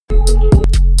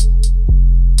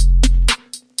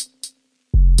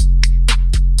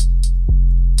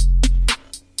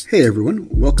Hey everyone,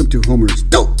 welcome to Homer's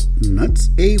Dope Nuts,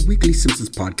 a weekly Simpsons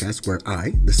podcast where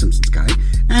I, the Simpsons guy,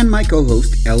 and my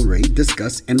co-host El Ray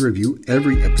discuss and review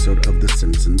every episode of The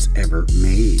Simpsons ever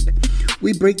made.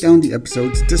 We break down the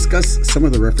episodes, discuss some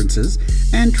of the references,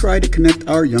 and try to connect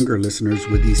our younger listeners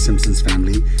with the Simpsons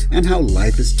family and how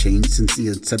life has changed since the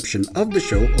inception of the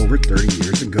show over 30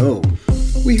 years ago.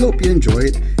 We hope you enjoy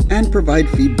it and provide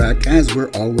feedback as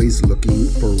we're always looking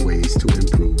for ways to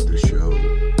improve the show.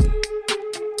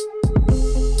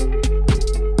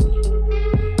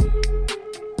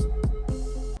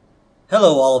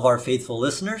 Hello all of our faithful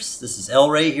listeners, this is El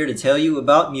Ray here to tell you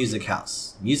about Music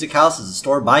House. Music House is a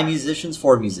store by musicians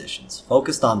for musicians,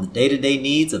 focused on the day-to-day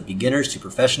needs of beginners to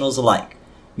professionals alike.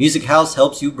 Music House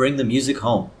helps you bring the music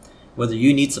home. Whether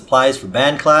you need supplies for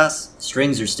band class,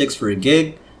 strings or sticks for a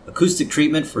gig, acoustic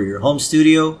treatment for your home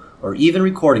studio, or even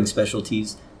recording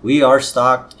specialties, we are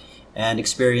stocked and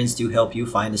experienced to help you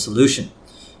find a solution.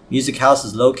 Music House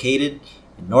is located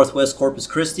in Northwest Corpus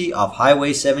Christi off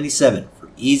Highway 77 for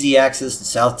easy access to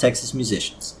South Texas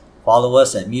musicians. Follow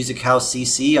us at Music House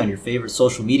CC on your favorite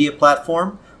social media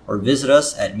platform or visit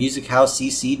us at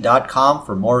musichousecc.com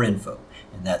for more info.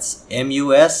 And that's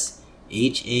MUSHAUS.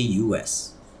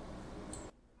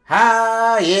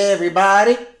 Hi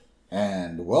everybody,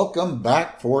 and welcome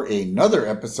back for another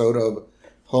episode of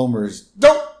Homer's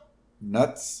Dope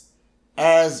Nuts.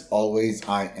 As always,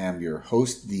 I am your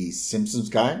host, the Simpsons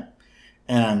guy,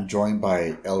 and I'm joined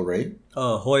by El Ray.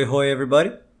 Hoy hoy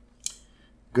everybody.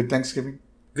 Good Thanksgiving?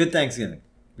 Good Thanksgiving.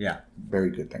 Yeah. Very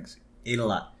good Thanksgiving. Ate a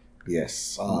lot.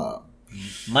 Yes.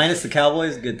 Minus the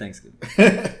Cowboys, good Thanksgiving.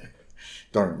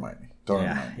 Don't remind me.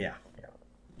 Yeah.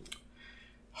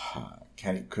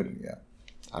 Couldn't.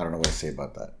 I don't know what to say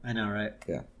about that. I know, right?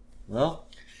 Yeah. Well,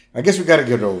 I guess we got to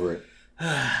get over it.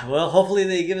 Well, hopefully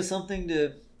they give us something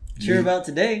to cheer about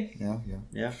today.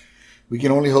 Yeah. We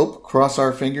can only hope. Cross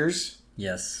our fingers.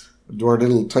 Yes. Do our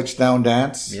little touchdown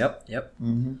dance. Yep.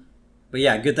 Mm-hmm. But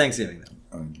yeah, good Thanksgiving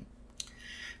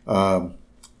though.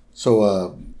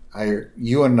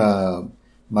 You and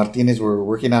Martinez were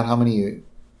working out how many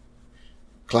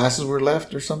classes were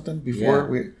left or something before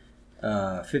we.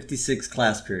 56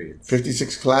 class periods.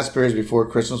 56 class periods before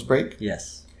Christmas break.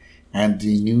 Yes. And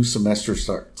the new semester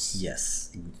starts.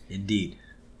 Yes, indeed.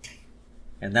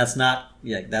 And that's not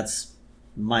that's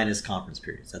minus conference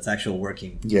periods. That's actual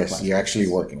working. Yes, you're actually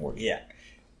working. Yeah.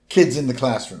 Kids in the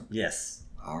classroom. Yes.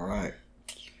 All right.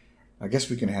 I guess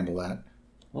we can handle that.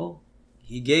 Well,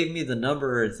 he gave me the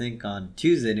number, I think, on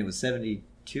Tuesday, and it was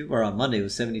 72, or on Monday, it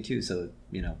was 72, so,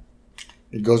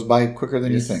 It goes by quicker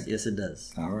than you think. Yes, it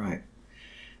does. All right.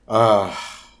 Oh,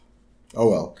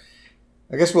 well.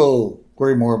 I guess we'll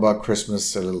worry more about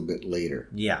Christmas a little bit later.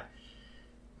 Yeah.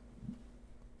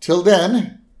 Till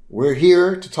then, we're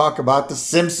here to talk about The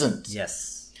Simpsons.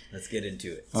 Yes. Let's get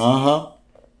into it.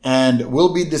 And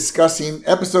we'll be discussing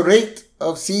episode 8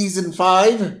 of season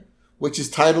 5, which is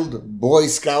titled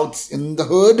Boy-Scouts in the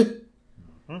Hood.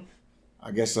 Mm-hmm.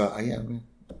 I guess,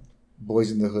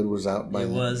 Boys in the Hood was out by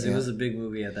then. It was a big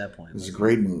movie at that point. It was a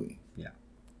great movie. Yeah.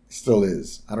 Still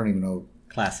is. I don't even know.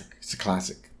 Classic. It's a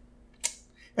classic.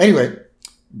 Anyway,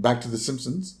 back to The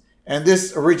Simpsons. And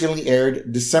this originally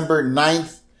aired December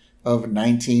 9th of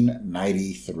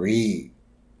 1993.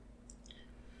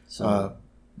 So,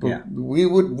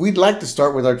 we'd like to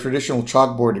start with our traditional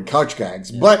chalkboard and couch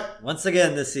gags, but once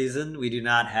again this season we do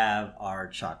not have our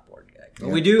chalkboard gag. But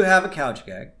we do have a couch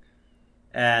gag.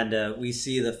 And we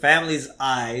see the family's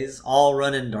eyes all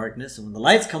run in darkness. And when the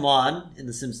lights come on in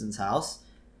the Simpsons house,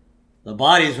 the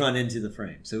bodies run into the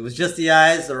frame. So it was just the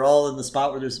eyes. They're all in the spot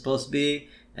where they're supposed to be.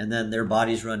 And then their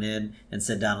bodies run in and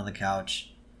sit down on the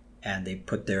couch. And they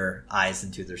put their eyes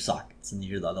into their sockets. And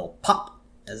you hear the little pop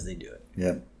as they do it.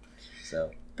 Yeah. So,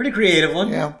 pretty creative one.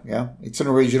 Yeah. It's an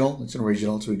original. So we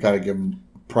got to give them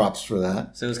props for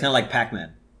that. So it was kind of like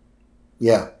Pac-Man.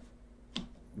 Yeah.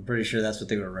 I'm pretty sure that's what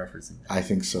they were referencing. I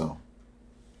think so.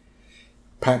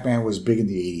 Pac-Man was big in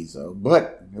the 80s, though.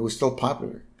 But it was still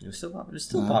popular. It's still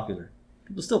popular.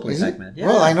 People still play Pac-Man. Yeah.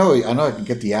 Well, I know I can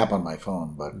get the app on my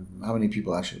phone, but how many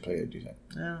people actually play it, do you think?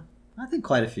 Yeah, I think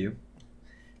quite a few.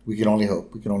 We can only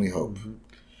hope. Mm-hmm.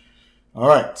 All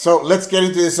right, so let's get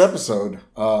into this episode.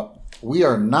 We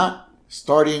are not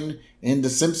starting in the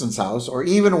Simpsons house or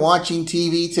even watching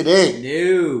TV today.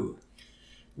 No.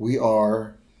 We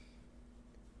are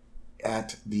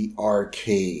at the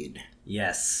arcade.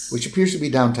 Yes. Which appears to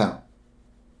be downtown.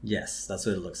 Yes, that's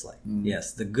what it looks like.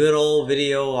 Yes, the good old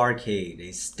video arcade,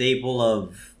 a staple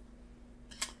of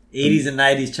 80s and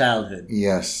 90s childhood.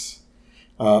 Yes.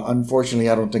 Unfortunately,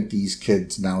 I don't think these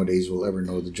kids nowadays will ever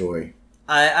know the joy.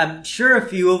 I'm sure a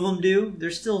few of them do.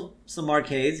 There's still some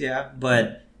arcades, yeah,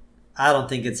 but I don't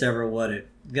think it's ever going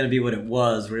to be what it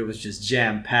was, where it was just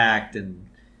jam packed and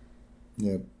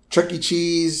yeah, Chuck E.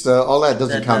 Cheese, all that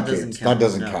doesn't count. That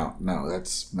doesn't no. count. No,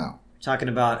 that's no. Talking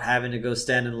about having to go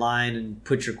stand in line and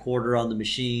put your quarter on the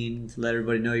machine to let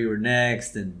everybody know you were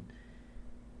next, and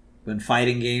when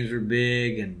fighting games were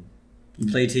big and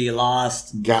you play till you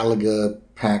lost. Galaga,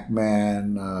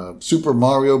 Pac-Man, Super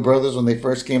Mario Brothers when they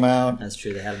first came out. That's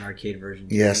true. They had an arcade version.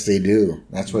 Yes, they do.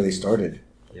 That's where they started.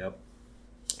 Yep.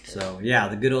 So, yeah,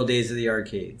 the good old days of the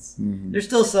arcades. Mm-hmm. There's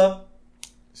still some.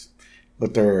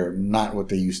 But they're not what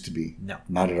they used to be. No.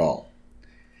 Not at all.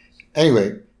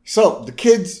 Anyway, so the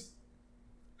kids,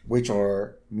 which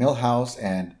are Milhouse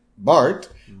and Bart,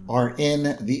 are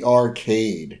in the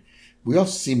arcade. We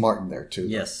also see Martin there, too.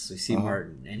 Yes, we see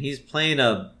Martin. And he's playing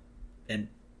a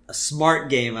smart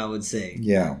game, I would say.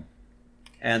 Yeah.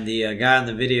 And the guy in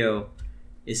the video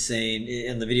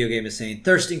game is saying,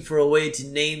 thirsting for a way to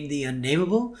name the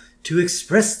unnameable, to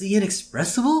express the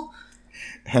inexpressible.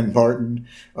 And Martin,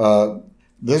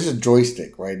 there's a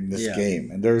joystick, right, in this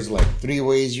game. And there's like 3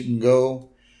 ways you can go.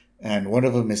 And one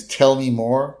of them is tell me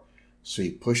more. So he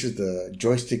pushes the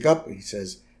joystick up and he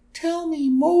says, tell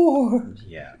me more.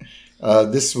 Yeah.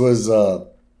 This was,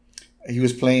 he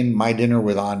was playing My Dinner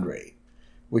with Andre,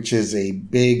 which is a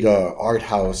big art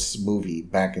house movie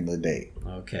back in the day.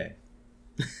 Okay.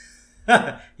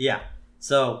 Yeah.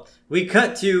 So we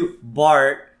cut to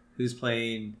Bart, who's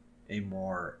playing a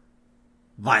more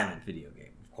violent video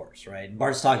game, of course, right? And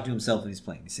Bart's talking to himself when he's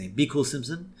playing. He's saying, be cool,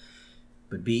 Simpson,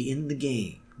 but be in the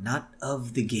game, not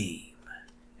of the game.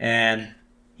 And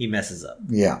he messes up.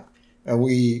 Yeah. And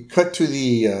we cut to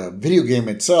the video game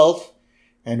itself,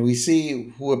 and we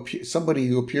see somebody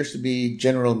who appears to be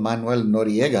General Manuel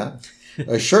Noriega,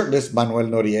 a shirtless Manuel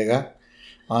Noriega,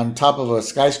 on top of a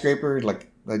skyscraper,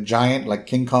 like a giant, like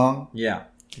King Kong. Yeah.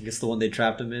 I guess the one they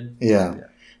trapped him in. Yeah.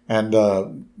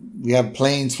 And we have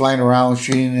planes flying around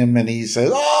shooting him, and he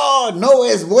says, oh, no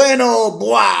es bueno,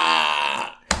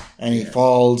 boah! And he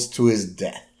falls to his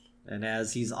death. And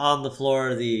as he's on the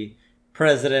floor, the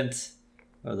president,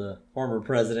 or the former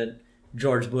president,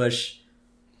 George Bush,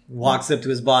 walks up to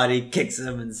his body, kicks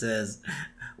him, and says,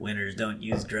 winners don't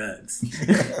use drugs.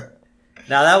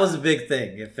 Now, that was a big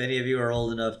thing. If any of you are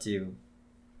old enough to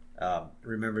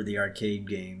remember the arcade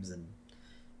games, and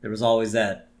there was always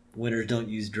that winners don't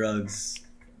use drugs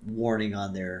warning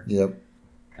on there. Yep.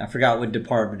 I forgot what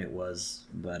department it was,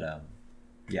 but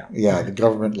yeah. Yeah, the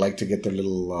government liked to get their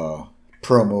little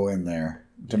promo in there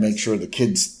to make sure the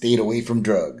kids stayed away from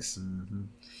drugs. Mm-hmm.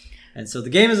 And so the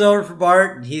game is over for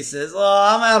Bart, and he says,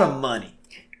 oh, I'm out of money.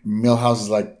 Milhouse is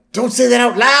like, don't say that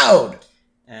out loud!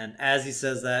 And as he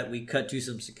says that, we cut to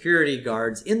some security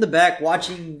guards in the back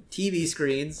watching TV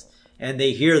screens, and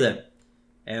they hear them.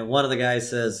 And one of the guys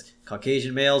says,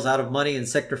 Caucasian males out of money in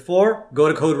Sector 4, go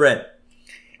to Code Red.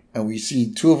 And we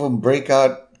see 2 of them break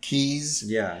out keys.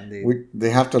 Yeah. And they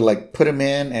have to like put them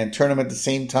in and turn them at the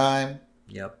same time.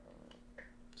 Yep.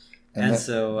 And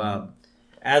so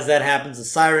as that happens, the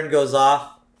siren goes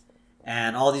off,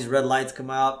 and all these red lights come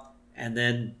out, and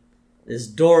then this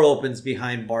door opens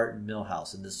behind Bart and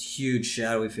Milhouse, and this huge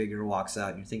shadowy figure walks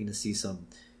out, and you're thinking to see some,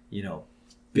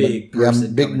 big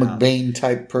person. Big McBain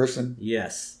type person.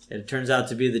 Yes. And it turns out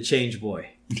to be the change boy.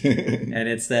 And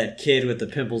it's that kid with the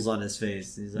pimples on his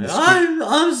face. He's like,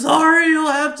 I'm sorry, you'll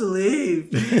have to leave.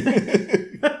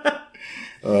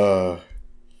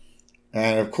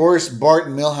 And of course, Bart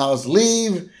and Milhouse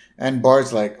leave, and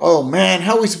Bart's like, oh man,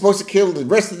 how are we supposed to kill the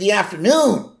rest of the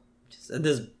afternoon? And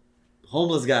this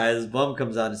homeless guy, this bum,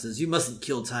 comes out and says, you mustn't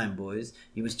kill time, boys.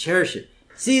 You must cherish it.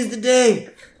 Seize the day.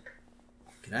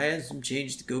 Can I have some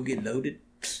change to go get loaded?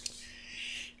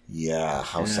 Yeah,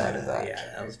 how sad is that?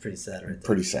 Yeah, that was pretty sad right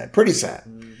there. Pretty sad.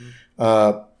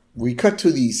 Mm-hmm. We cut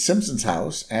to the Simpsons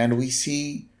house, and we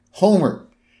see Homer,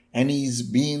 and he's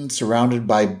being surrounded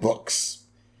by books.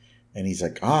 And he's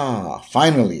like,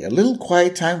 finally, a little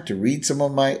quiet time to read some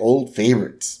of my old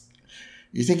favorites.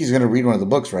 You think he's going to read one of the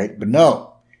books, right? But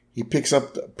no, he picks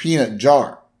up the peanut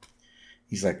jar.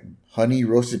 He's like, honey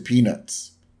roasted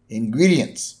peanuts.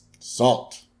 Ingredients,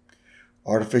 salt.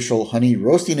 Artificial honey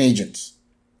roasting agents.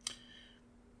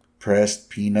 Pressed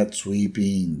peanut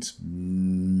sweepings.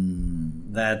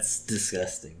 That's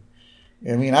disgusting.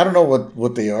 I mean, I don't know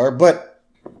what they are, but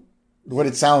what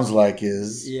it sounds like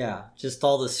is... Yeah, just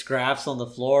all the scraps on the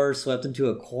floor swept into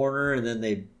a corner, and then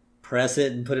they press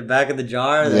it and put it back in the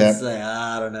jar. That's like,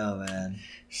 I don't know, man.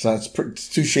 So it's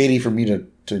too shady for me to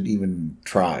even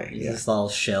try. It's just all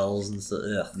shells and stuff.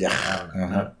 Ugh, Yeah. I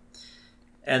don't know.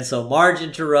 And so Marge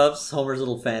interrupts Homer's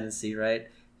little fantasy, right?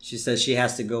 She says she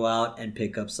has to go out and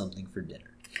pick up something for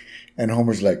dinner. And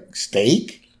Homer's like,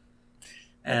 steak?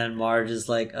 And Marge is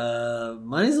like,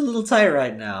 money's a little tight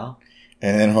right now.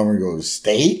 And then Homer goes,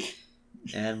 steak?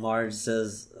 And Marge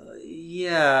says,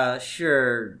 yeah,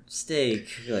 sure, steak.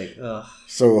 Like, ugh.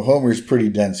 So Homer's pretty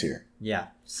dense here. Yeah,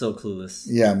 so clueless.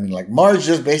 Yeah, I mean, like, Marge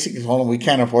just basically told him we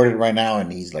can't afford it right now.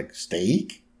 And he's like,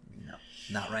 steak? No,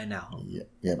 not right now.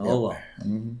 Yeah, well.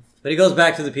 Mm-hmm. But he goes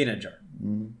back to the peanut jar.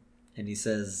 Mm-hmm. And he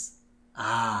says,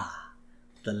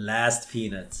 the last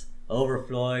peanut,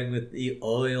 overflowing with the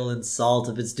oil and salt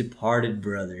of its departed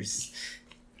brothers.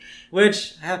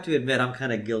 Which, I have to admit, I'm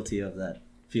kind of guilty of that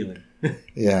feeling.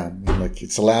 Yeah, I mean, like,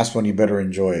 it's the last one, you better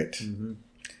enjoy it. Mm-hmm.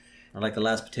 Or like the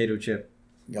last potato chip.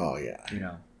 Oh, yeah. You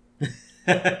know.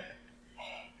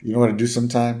 You know what I do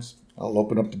sometimes? I'll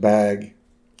open up the bag.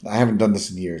 I haven't done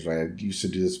this in years, right? I used to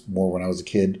do this more when I was a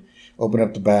kid. Open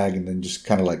up the bag and then just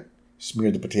kind of like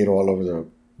smear the potato all over the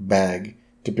bag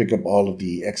to pick up all of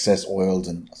the excess oils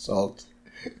and salt.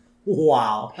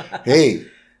 Wow. Hey,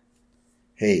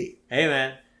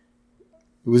 man.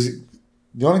 it was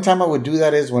the only time I would do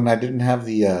that is when I didn't have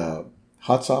the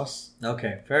hot sauce.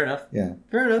 Okay, fair enough. Yeah,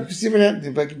 fair enough. Just even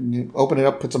if I can open it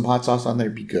up, put some hot sauce on there,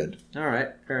 it'd be good. All right,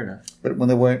 fair enough. But when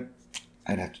they weren't,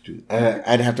 I'd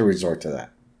have to resort to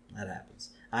that. That happens.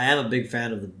 I am a big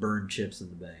fan of the burned chips in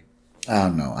the bag. Oh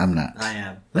no, I'm not. I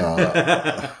am.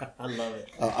 I love it.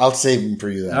 I'll save them for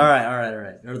you then. All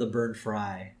right. Or the burned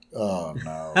fry. Oh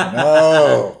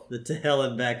no. The tail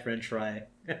and back French fry.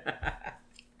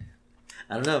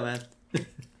 I don't know, man.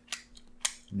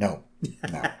 No.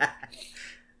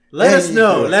 Let us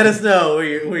know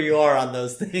where you are on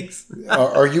those things.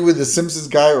 Are you with the Simpsons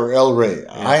guy or El Rey?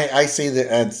 Yeah. I say that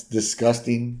that's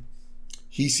disgusting.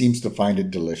 He seems to find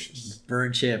it delicious.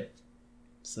 Burnt chip.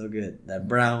 So good. That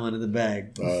brown one in the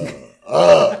bag. Anyways.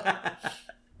 Well,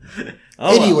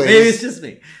 maybe it's just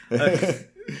me. Okay.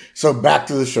 So back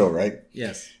to the show, right?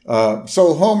 Yes.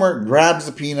 So Homer grabs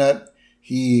the peanut.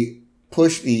 He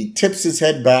tips his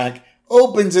head back,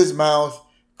 opens his mouth,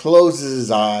 closes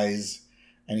his eyes,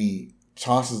 and he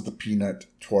tosses the peanut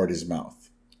toward his mouth.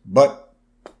 But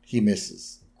he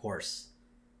misses. Of course.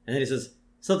 And then he says,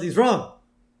 something's wrong.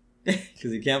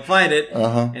 Because he can't find it.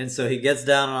 Uh-huh. And so he gets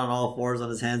down on all fours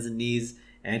on his hands and knees,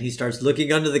 and he starts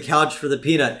looking under the couch for the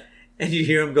peanut. And you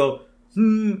hear him go,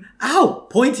 ow,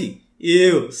 pointy,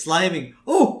 ew, sliming,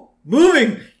 oh,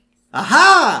 moving,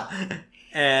 aha!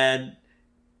 And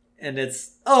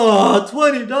it's,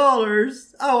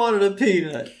 $20, I wanted a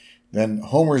peanut. Then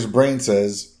Homer's brain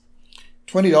says,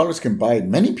 $20 can buy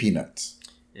many peanuts.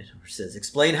 And Homer says,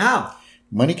 explain how.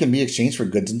 Money can be exchanged for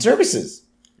goods and services.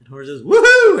 And Homer says,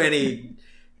 woohoo! And he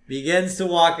begins to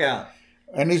walk out.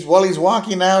 And while he's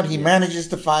walking out, he manages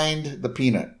to find the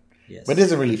peanut. Yes. But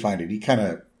doesn't really find it. He kind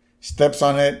of steps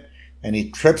on it, and he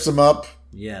trips him up.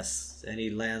 Yes. And he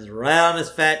lands right on his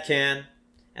fat can,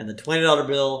 and the $20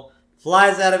 bill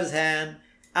flies out of his hand,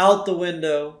 out the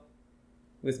window,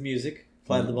 with music.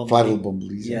 Flight of the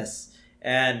Bumblebee. Yes.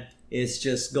 And it's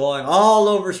just going all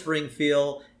over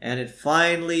Springfield, and it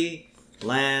finally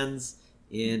lands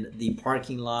in the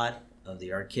parking lot of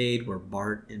the arcade where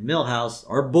Bart and Milhouse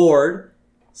are bored,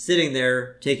 sitting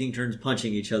there taking turns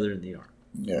punching each other in the arm.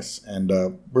 Yes, and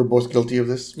we're both guilty of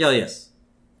this. Oh, yes.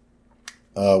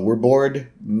 We're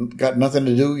bored, got nothing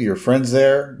to do, your friend's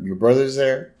there, your brother's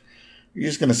there. You're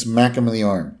just going to smack him in the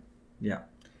arm. Yeah.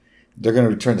 They're going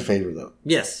to return the favor, though.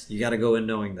 Yes, you got to go in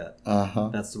knowing that.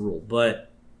 Uh-huh. That's the rule.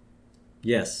 But,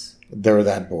 yes. They're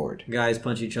that bored. Guys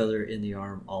punch each other in the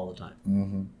arm all the time.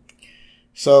 Mm-hmm.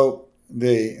 So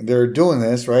they're doing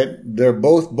this, right? They're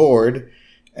both bored,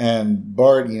 and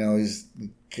Bart, he's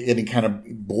getting kind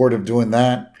of bored of doing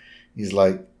that. He's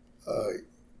like,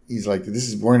 this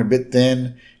is wearing a bit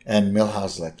thin, and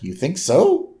Milhouse is like, you think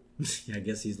so? Yeah, I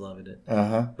guess he's loving it.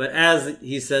 Uh-huh. But as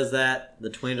he says that,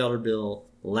 the $20 bill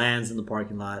lands in the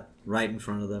parking lot right in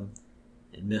front of them,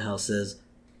 and Milhouse says,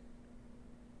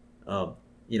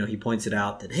 he points it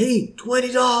out that, hey,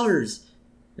 $20!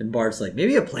 And Bart's like,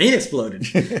 maybe a plane exploded.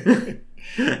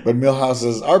 But Milhouse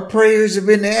says, our prayers have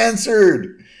been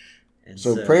answered. And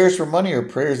so prayers for money or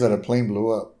prayers that a plane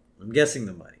blew up? I'm guessing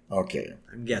the money. Okay.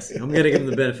 I'm guessing. I'm going to give him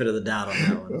the benefit of the doubt on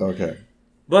that one. Okay.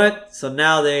 But, so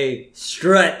now they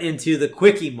strut into the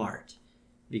Quickie Mart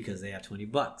because they have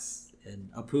 $20. And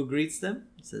Apu greets them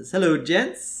and says, hello,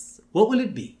 gents. What will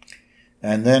it be?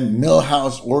 And then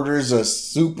Milhouse orders a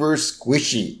super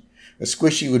squishy. A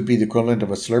squishy would be the equivalent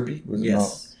of a Slurpee?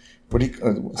 Yes. What do you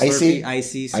Slurpee,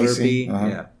 icy, Slurpee. Uh-huh.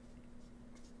 Yeah.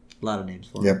 A lot of names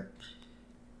for it. Yep.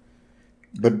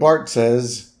 But Bart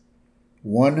says,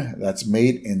 one that's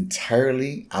made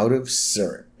entirely out of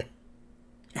syrup.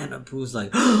 And Apu's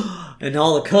like, and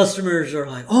all the customers are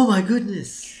like, oh my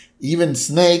goodness. Even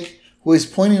Snake, who is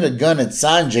pointing a gun at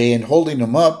Sanjay and holding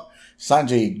him up,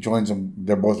 Sanjay joins them.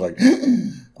 They're both like,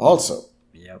 also.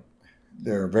 Yep.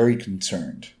 They're very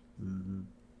concerned. Mm-hmm.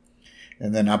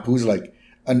 And then Apu's like,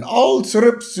 an all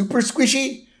syrup super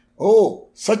squishy? Oh,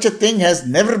 such a thing has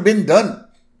never been done.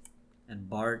 And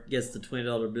Bart gets the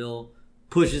 $20 bill,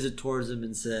 pushes it towards him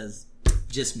and says,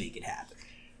 just make it happen.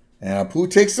 And Apu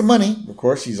takes the money. Of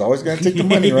course, he's always going to take the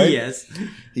money, right? Yes.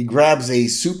 He grabs a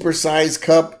super-sized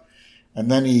cup, and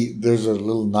then there's a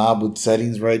little knob with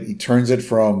settings, right? He turns it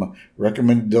from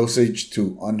recommended dosage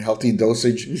to unhealthy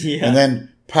dosage, and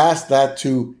then past that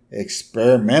to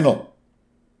experimental.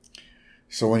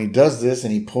 So when he does this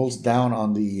and he pulls down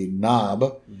on the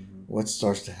knob, what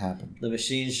starts to happen? The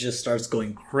machine just starts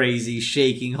going crazy,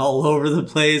 shaking all over the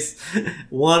place.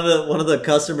 One of the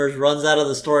customers runs out of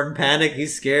the store in panic.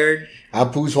 He's scared.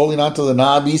 Apu's holding onto the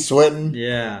knob. He's sweating.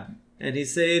 Yeah. And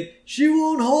he's saying, she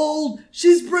won't hold.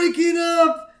 She's breaking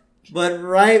up. But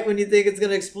right when you think it's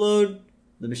going to explode,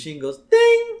 the machine goes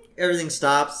ding. Everything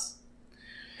stops.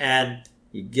 And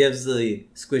he gives the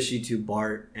squishy to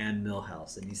Bart and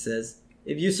Milhouse. And he says,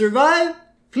 if you survive,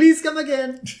 please come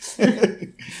again.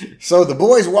 So the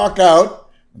boys walk out.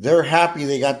 They're happy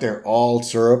they got their all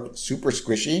syrup, super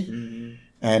squishy. Mm-hmm.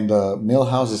 And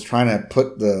Milhouse is trying to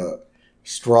put the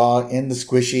straw in the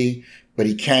squishy, but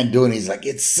he can't do it. He's like,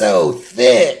 it's so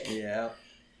thick. Yeah.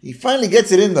 He finally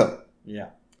gets it in though. Yeah.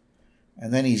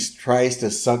 And then he tries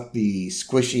to suck the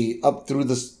squishy up through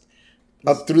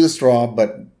the straw,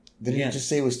 but didn't he just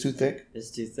say it was too thick?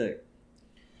 It's too thick.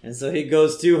 And so he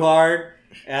goes too hard,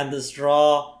 and the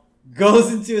straw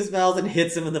goes into his mouth and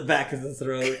hits him in the back of the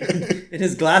throat. And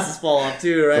his glasses fall off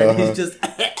too, right? Uh-huh. He's just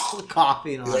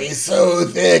coughing on it. He's so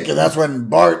thick. And that's when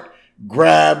Bart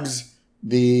grabs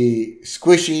the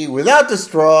squishy without the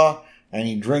straw, and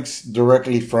he drinks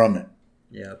directly from it.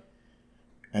 Yep.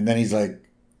 And then he's like,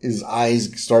 his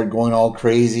eyes start going all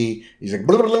crazy. He's like,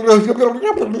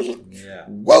 yeah.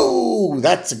 Whoa,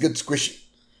 that's a good squishy.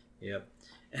 Yep.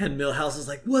 And Milhouse is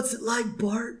like, what's it like,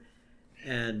 Bart?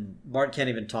 And Bart can't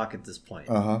even talk at this point.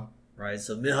 Uh-huh. Right?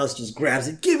 So Milhouse just grabs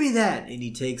it. Give me that! And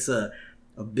he takes a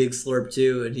big slurp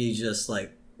too, and he's just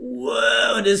like,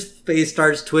 whoa! And his face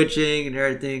starts twitching, and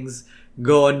everything's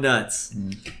going nuts.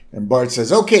 And Bart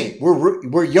says, okay,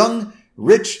 we're young,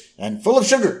 rich, and full of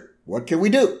sugar. What can we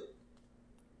do?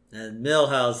 And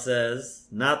Milhouse says,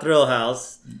 not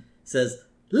Thrillhouse, says,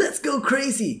 let's go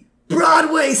crazy,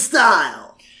 Broadway style!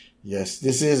 Yes,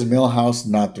 this is Milhouse,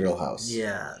 not Thrillhouse.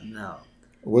 Yeah, no.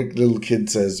 What little kid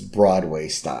says Broadway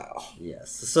style? Yes.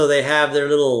 So they have their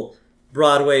little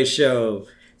Broadway show.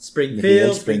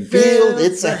 Springfield,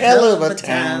 it's a hell of a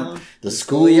town. The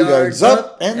schoolyard's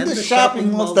up and the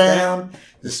shopping mall's down.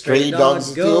 The stray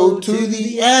dogs go to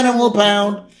the animal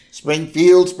pound.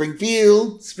 Springfield.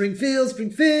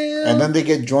 And then they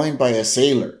get joined by a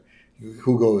sailor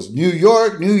who goes, New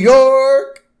York, New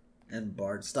York. And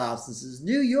Bart stops and says,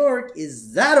 New York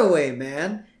is that away,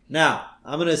 man. Now,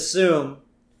 I'm going to assume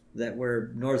that we're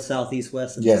north, south, east,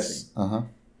 west of this thing. Uh-huh.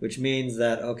 Which means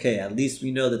that, okay, at least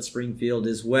we know that Springfield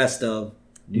is west of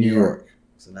New York.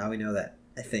 So now we know that,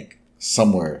 I think.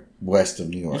 Somewhere west of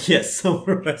New York. Yes,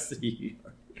 somewhere west of New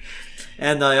York.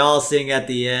 And they all sing at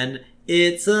the end,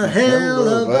 it's a hell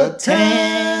of a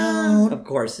town. Of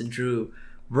course, in true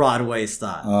Broadway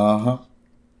style. Uh-huh.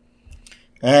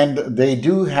 And they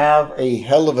do have a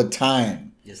hell of a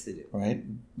time. Yes, they do. Right?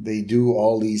 They do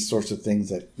all these sorts of things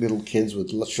that little kids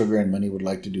with sugar and money would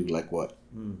like to do. Like what?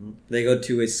 Mm-hmm. They go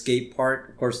to a skate park.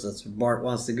 Of course, that's where Bart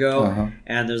wants to go. Uh-huh.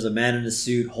 And there's a man in a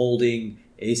suit holding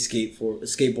a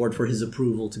skateboard for his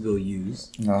approval to go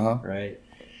use. Uh-huh. Right?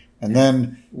 And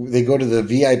then they go to the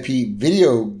VIP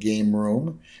video game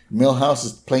room. Milhouse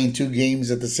is playing 2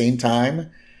 games at the same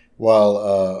time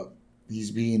while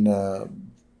he's being...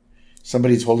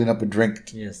 somebody's holding up a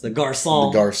drink. Yes, the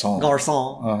garçon.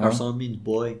 Garçon. Uh-huh. Garçon means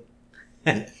boy.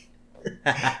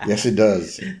 Yes, it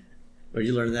does. Where'd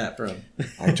you learn that from?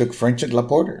 I took French at La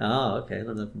Porter. Oh, okay. I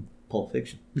learned that from Pulp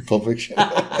Fiction. Pulp Fiction.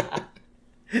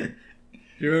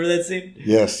 You remember that scene?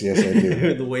 Yes, I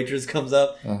do. The waitress comes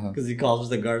up because he calls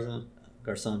her the garçon.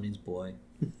 Garçon means boy.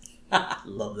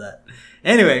 Love that.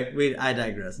 Anyway, I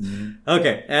digress. Mm-hmm.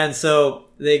 Okay, and so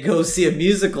they go see a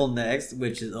musical next,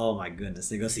 which is, oh my goodness,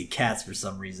 they go see Cats for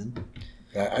some reason.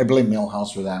 I blame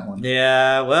Milhouse for that one.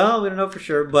 Yeah, well, we don't know for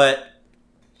sure, but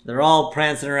they're all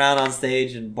prancing around on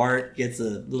stage, and Bart gets a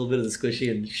little bit of the squishy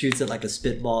and shoots it like a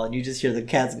spitball, and you just hear the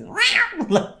cats go,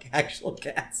 like actual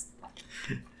cats.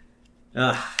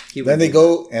 Then they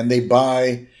go and they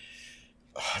buy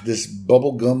this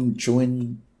bubblegum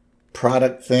chewing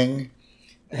product thing.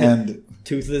 And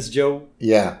Toothless Joe.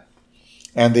 Yeah.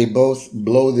 And they both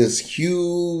blow this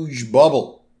huge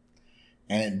bubble.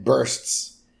 And it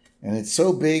bursts. And it's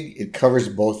so big, it covers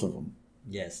both of them.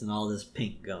 Yes, and all this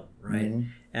pink gum, right? Mm-hmm.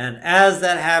 And as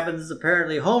that happens,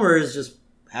 apparently Homer just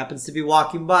happens to be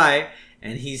walking by,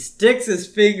 and he sticks his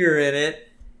finger in it,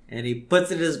 and he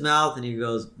puts it in his mouth, and he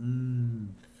goes,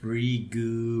 free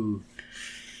goo.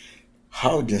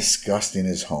 How disgusting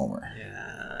is Homer?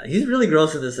 Yeah, he's really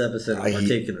gross in this episode in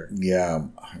particular. Yeah,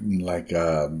 I mean, like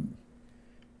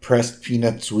pressed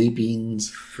peanut sweepings.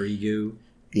 Free goo.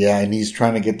 Yeah, and he's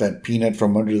trying to get that peanut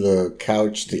from under the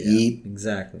couch to eat.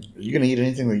 Exactly. Are you going to eat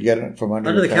anything when you get it from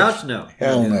under the couch? No.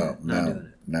 Hell no. Not doing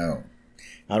it. No.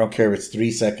 I don't care if it's 3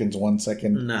 seconds, 1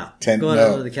 second. No. 10. Going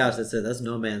No. under the couch, that's it. That's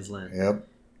no man's land. Yep.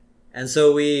 And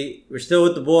so we're still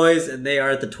with the boys, and they are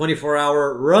at the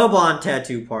 24-hour rub-on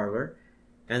tattoo parlor.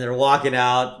 And they're walking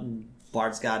out, and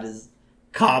Bart's got his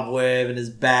cobweb and his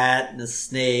bat and a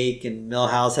snake, and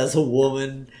Milhouse has a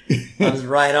woman on his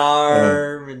right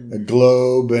arm, and a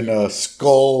globe and a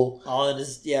skull, all in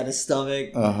his stomach.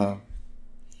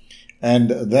 And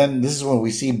then this is when we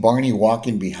see Barney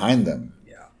walking behind them.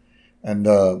 Yeah, and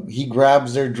he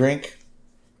grabs their drink,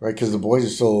 right? Because the boys are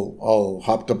still all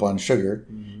hopped up on sugar.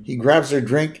 Mm-hmm. He grabs their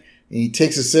drink and he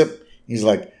takes a sip. He's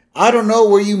like, "I don't know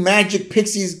where you magic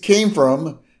pixies came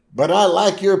from, but I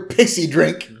like your pixie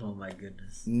drink." Oh my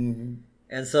goodness. Mm-hmm.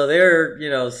 And so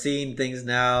they're, seeing things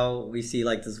now. We see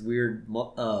like this weird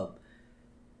montage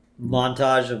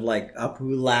of like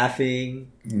Apu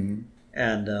laughing. Mm-hmm.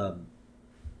 And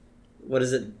what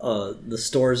is it? The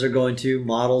stores are going to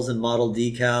models and model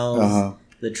decals.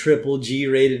 The triple G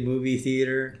rated movie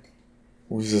theater.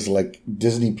 Was this like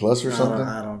Disney Plus or something?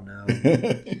 I don't know.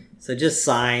 So just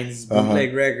signs,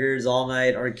 bootleg records, all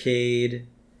night arcade.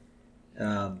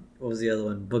 What was the other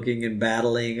one? Booking and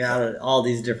battling, all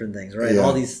these different things, right? Yeah.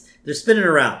 All these, they're spinning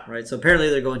around, right? So apparently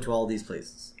they're going to all these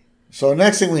places. So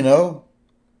next thing we know,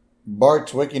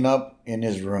 Bart's waking up in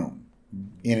his room,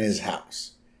 in his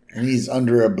house, and he's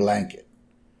under a blanket.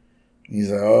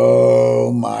 He's like,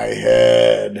 "Oh, my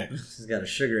head." He's got a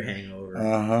sugar hangover.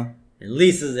 And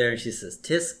Lisa's there, and she says,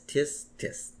 "Tisk, tisk,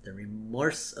 tisk, the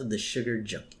remorse of the sugar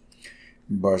junkie."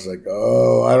 Bart's like,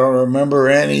 "Oh, I don't remember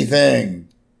anything."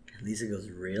 Lisa goes,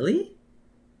 "Really?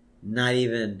 Not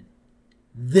even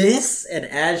this?" And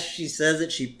as she says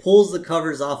it, she pulls the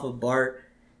covers off of Bart,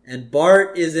 and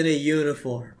Bart is in a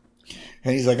uniform.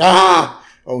 And he's like, "Ah!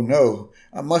 Oh no,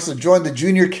 I must have joined the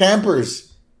junior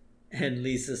campers." And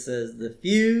Lisa says, "The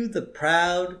few, the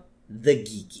proud, the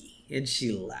geeky." And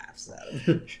she laughs at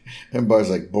him. And Bart's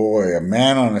like, "Boy, a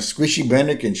man on a squishy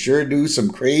bender can sure do some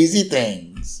crazy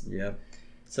things." Yep.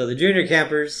 So the junior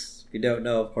campers, if you don't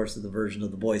know, of course, is the version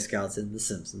of the Boy Scouts in The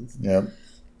Simpsons. Yep.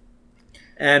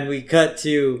 And we cut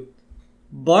to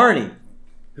Barney,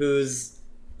 who's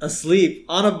asleep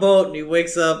on a boat, and he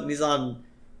wakes up and he's on,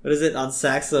 on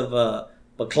sacks of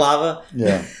baklava.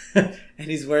 Yeah. And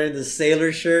he's wearing the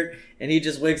sailor shirt, and he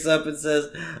just wakes up and says,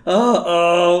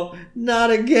 "Uh-oh,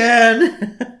 not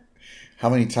again." How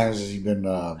many times has he been...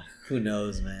 Who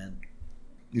knows, man?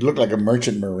 You look like a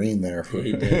merchant marine there.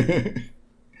 He did.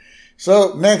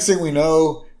 So, next thing we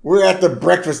know, we're at the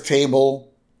breakfast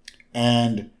table,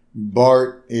 and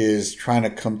Bart is trying to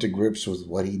come to grips with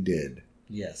what he did.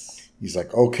 Yes. He's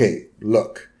like, "Okay,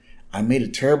 look, I made a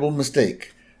terrible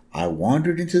mistake. I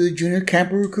wandered into the Junior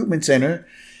Camper Recruitment Center,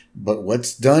 but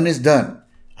what's done is done.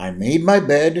 I made my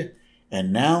bed,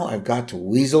 and now I've got to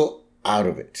weasel out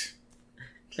of it."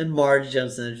 And Marge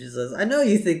jumps in and she says, "I know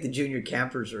you think the junior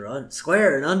campers are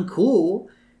square and uncool,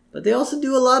 but they also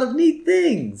do a lot of neat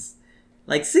things,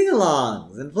 like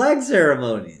sing-alongs and flag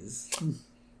ceremonies."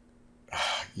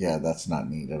 Yeah, that's not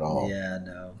neat at all. Yeah,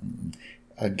 no.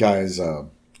 Guys,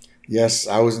 yes,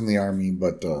 I was in the army,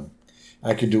 but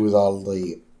I could do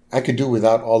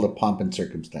without all the pomp and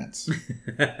circumstance.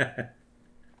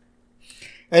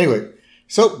 Anyway,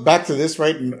 so back to this,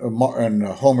 right? And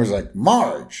Homer's like,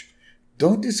 "Marge,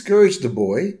 don't discourage the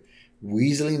boy.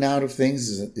 Weaseling out of things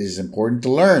is important to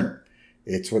learn.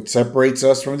 It's what separates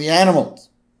us from the animals,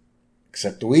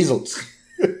 except the weasels."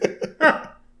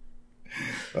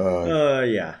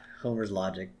 Yeah, Homer's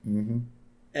logic. Mm-hmm.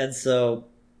 And so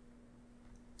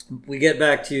we get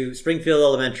back to Springfield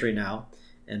Elementary now,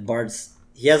 and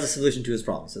he has a solution to his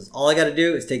problem. He says, "All I got to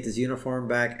do is take this uniform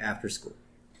back after school."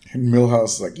 And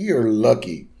Milhouse is like, "You're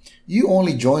lucky. You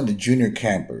only joined the junior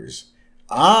campers.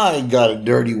 I got a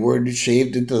dirty word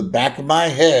shaved into the back of my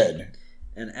head."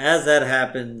 And as that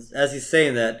happens, as he's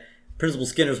saying that, Principal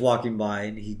Skinner's walking by,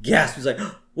 and he gasps. He's like,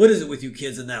 "What is it with you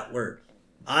kids in that word?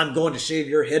 I'm going to shave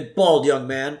your head bald, young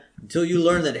man, until you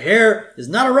learn that hair is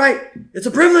not a right. It's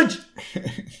a privilege."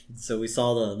 So we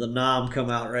saw the nom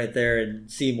come out right there and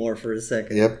Seymour for a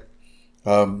second. Yep.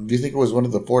 Do you think it was one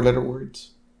of the 4-letter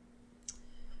words?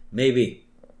 Maybe.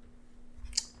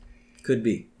 Could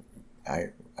be.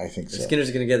 I think so. If Skinner's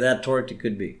going to get that torqued, it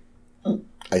could be.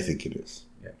 I think it is.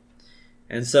 Yeah.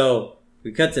 And so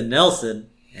we cut to Nelson,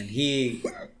 and he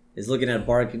is looking at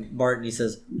Bart, and he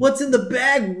says, "What's in the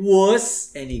bag,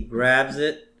 wuss?" And he grabs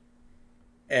it,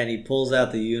 and he pulls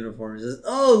out the uniform and says,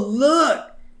 "Oh, look!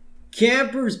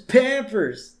 Campers,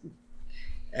 Pampers!"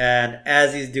 And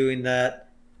as he's doing that,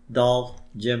 Dolph,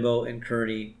 Jimbo, and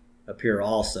Kearney appear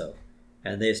also.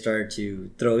 And they start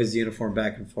to throw his uniform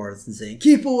back and forth and saying,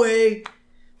 "Keep away!"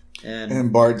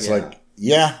 And Bart's like,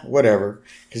 "Yeah, whatever."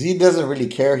 Because he doesn't really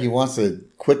care. He wants to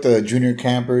quit the junior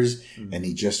campers, and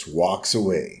he just walks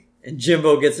away. And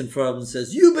Jimbo gets in front of him and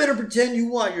says, "You better pretend you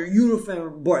want your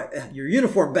uniform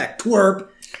back, twerp."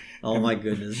 Oh, my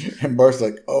goodness. And Bart's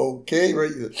like, "Okay,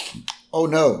 right." "Oh,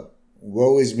 no.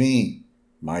 Woe is me.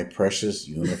 My precious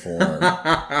uniform."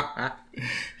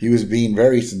 He was being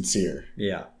very sincere.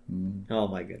 Yeah. Oh,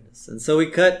 my goodness. And so we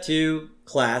cut to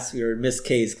class. We were in Miss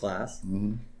K's class.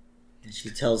 Mm-hmm. And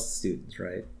she tells the students,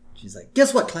 right? She's like,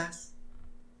 "Guess what, class?"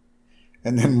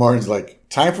 And then Martin's like,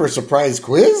 "Time for a surprise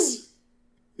quiz?"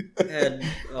 And,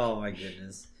 oh, my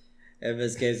goodness. And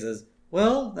Miss K says,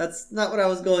 "Well, that's not what I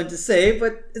was going to say,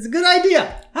 but it's a good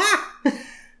idea." Ha!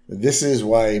 This is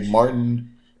why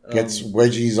Martin gets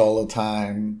wedgies all the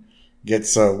time.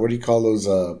 Gets, what do you call those,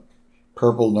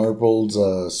 purple nurples,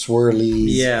 swirlies?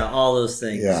 Yeah, all those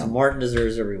things. Yeah. So Martin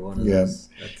deserves every one of those.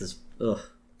 Ugh.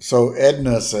 So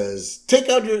Edna says, take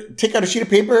out a sheet of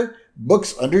paper,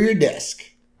 books under your desk.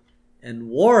 And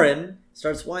Warren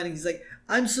starts whining. He's like,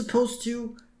 I'm supposed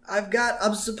to.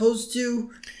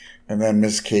 And then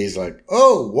Miss K's like,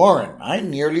 "Oh, Warren, I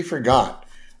nearly forgot.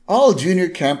 All junior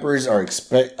campers are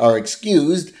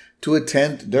excused to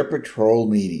attend their patrol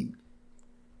meeting."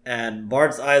 And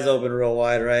Bart's eyes open real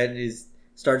wide, right? And he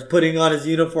starts putting on his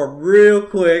uniform real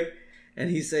quick. And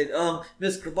he said,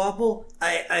 "Miss Krabappel,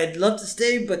 I'd love to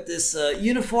stay, but this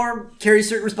uniform carries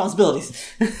certain responsibilities."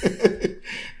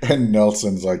 And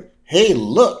Nelson's like, "Hey,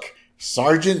 look,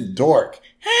 Sergeant Dork."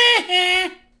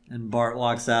 And Bart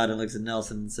walks out and looks at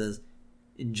Nelson and says,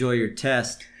 "Enjoy your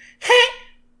test."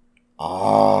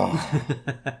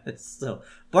 So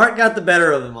Bart got the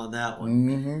better of him on that one.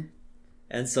 Mm-hmm.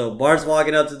 And so Bart's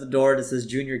walking up to the door and it says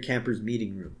Junior Campers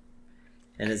Meeting Room.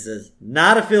 And it says,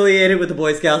 "Not affiliated with the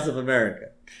Boy Scouts of America."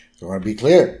 So I want to be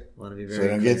clear. Want to be So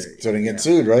very they clear. don't get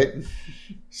sued, right?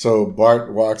 So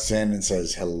Bart walks in and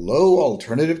says, "Hello,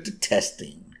 alternative to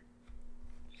testing."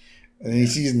 And he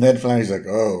sees Ned Flanders. He's like,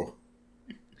 "Oh."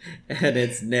 And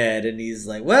it's Ned, and he's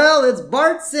like, "Well, it's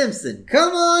Bart Simpson.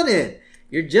 Come on in.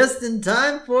 You're just in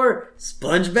time for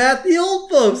Sponge Bath the Old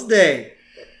Folks Day."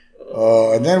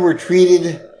 And then we're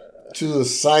treated to the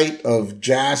sight of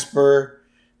Jasper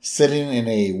sitting in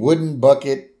a wooden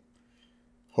bucket.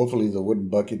 Hopefully the wooden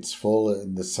bucket's full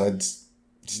and the suds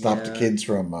stop the kids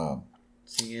from...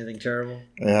 seeing anything terrible?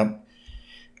 Yeah.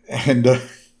 And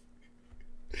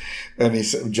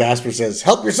Jasper says,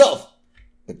 "Help yourself,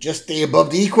 but just stay above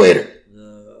the equator."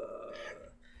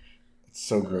 It's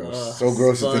so gross. So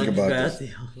gross to think about this.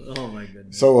 Oh my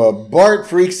goodness. So Bart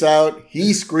freaks out.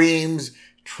 He screams,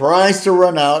 tries to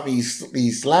run out. He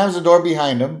slams the door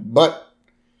behind him, but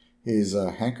his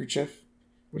handkerchief,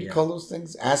 what do you call those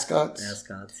things? Ascots?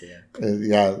 Ascots, yeah.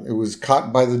 Yeah, it was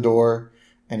caught by the door,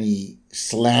 and he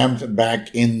slammed back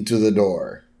into the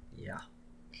door. Yeah.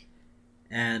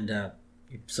 And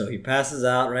so he passes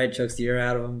out, right? Chucks the air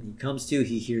out of him. He comes to,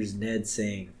 he hears Ned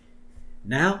saying,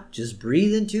 "Now, just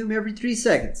breathe into him every 3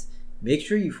 seconds. Make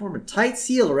sure you form a tight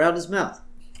seal around his mouth."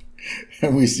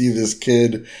 And we see this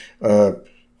kid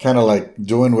kind of like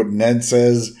doing what Ned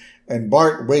says. And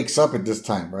Bart wakes up at this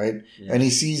time, right? Yeah. And he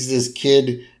sees this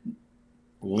kid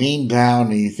lean down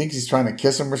and he thinks he's trying to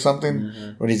kiss him or something.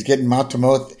 Mm-hmm. When he's getting mouth to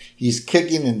mouth, he's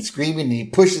kicking and screaming and he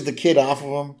pushes the kid off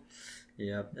of him.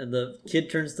 Yeah. And the kid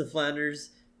turns to Flanders.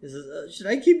 He says, "Should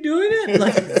I keep doing it?"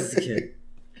 Like, this is a kid.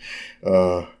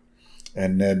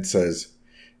 And Ned says...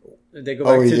 They go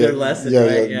back to their lesson,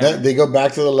 right? Yeah. Ned, they go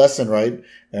back to the lesson, right?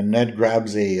 And Ned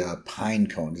grabs a pine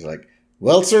cone. He's like,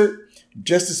 "Well, sir,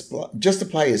 just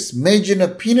apply a smidgen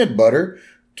of peanut butter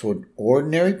to an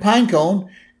ordinary pine cone,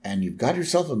 and you've got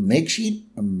yourself a makeshift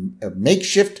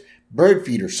bird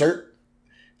feeder, sir."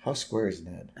 How square is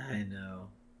Ned? I know.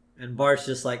 And Bart's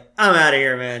just like, "I'm out of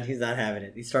here, man." He's not having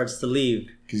it. He starts to leave.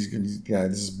 This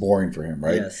is boring for him,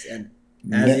 right? Yes, and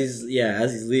As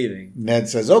he's leaving. Ned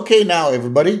says, "Okay, now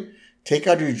everybody, take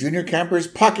out your junior campers'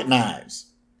 pocket knives."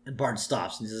 And Bart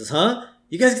stops and he says, "Huh?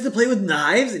 You guys get to play with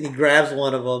knives?" And he grabs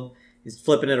one of them. He's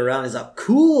flipping it around. He's like,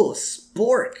 "Cool,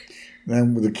 spork."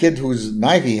 Then the kid whose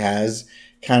knife he has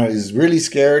kind of is really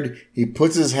scared. He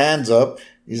puts his hands up.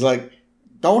 He's like,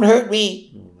 "Don't hurt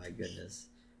me." Oh my goodness.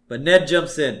 But Ned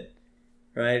jumps in,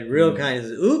 right? Real kind of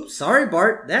says, "Oops, sorry,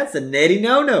 Bart. That's a Neddy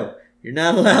no-no. You're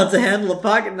not allowed to handle a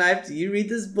pocket knife till you read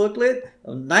this booklet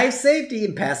on knife safety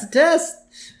and pass a test."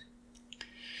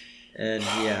 And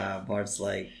Bart's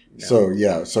like...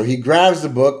 No. So he grabs the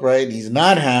book, right? He's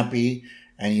not happy.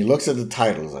 And he looks at the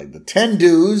titles, like the 10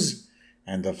 do's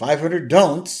and the 500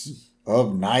 don'ts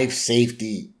of knife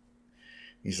safety.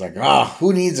 He's like,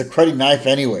 who needs a cruddy knife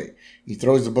anyway? He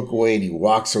throws the book away and he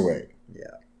walks away.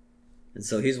 Yeah. And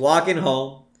so he's walking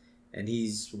home and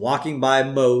he's walking by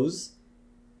Moe's,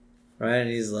 right? And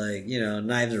he's like,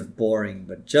 knives are boring.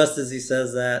 But just as he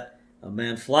says that, a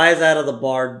man flies out of the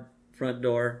bar front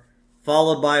door,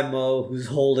 followed by Moe, who's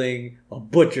holding a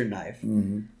butcher knife,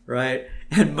 right?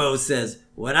 And Moe says,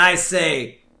 "When I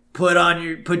say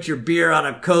put your beer on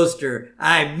a coaster,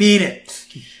 I mean it."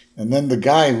 And then the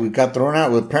guy who got thrown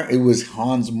out, it was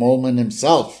Hans Moleman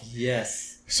himself.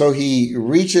 Yes. So he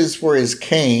reaches for his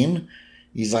cane.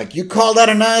 He's like, "You call that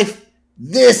a knife?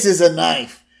 This is a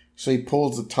knife." So he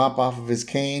pulls the top off of his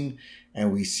cane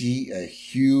and we see a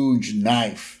huge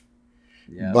knife.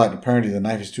 Yeah. But apparently the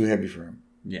knife is too heavy for him.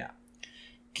 Yeah.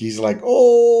 He's like,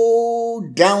 "Oh,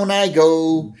 down I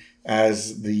go,"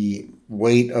 as the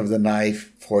weight of the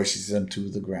knife forces him to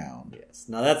the ground. Yes.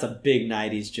 Now that's a big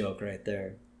 90s joke right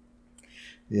there.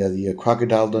 Yeah, the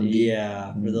Crocodile Dundee.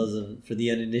 Yeah, for the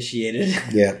uninitiated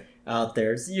out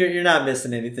there. So you're not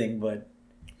missing anything, but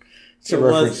it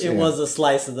was a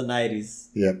slice of the 90s.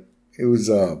 Yeah. It was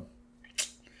how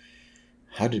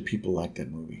did people like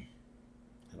that movie?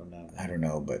 I don't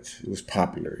know, but it was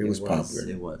popular. It was popular.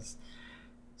 It was.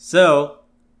 So,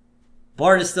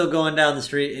 Bart is still going down the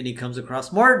street and he comes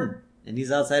across Martin. And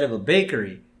he's outside of a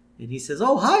bakery. And he says,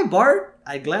 "Oh, hi, Bart.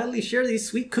 I'd gladly share these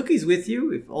sweet cookies with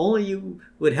you if only you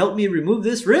would help me remove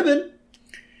this ribbon."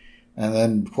 And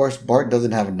then, of course, Bart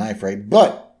doesn't have a knife, right?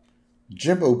 But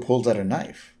Jimbo pulls out a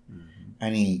knife.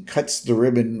 And he cuts the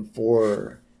ribbon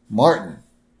for Martin.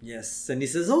 Yes. And he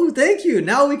says, "Oh, thank you.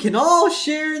 Now we can all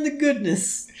share in the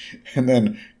goodness." And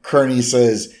then Kearney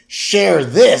says, "Share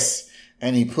this."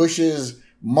 And he pushes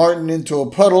Martin into a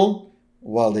puddle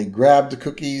while they grab the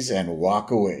cookies and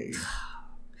walk away.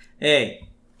 Hey,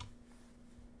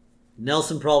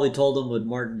 Nelson probably told him what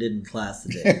Martin did in class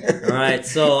today. All right,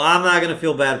 so I'm not going to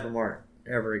feel bad for Martin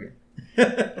ever again.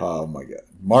 Oh, my God.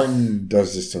 Martin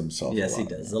does this to himself. Yes, he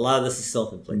does. A lot of this is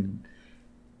self-inflicted.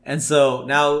 And so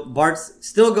now Bart's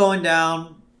still going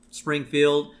down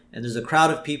Springfield, and there's a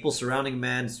crowd of people surrounding a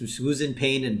man who's in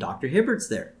pain, and Dr. Hibbert's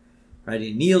there. Right,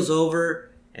 he kneels over,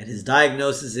 and his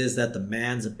diagnosis is that the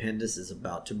man's appendix is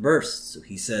about to burst. So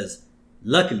he says,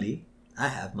 "Luckily, I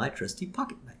have my trusty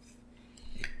pocket knife."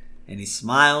 And he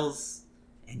smiles,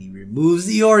 and he removes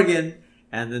the organ.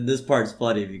 And then this part's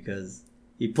funny because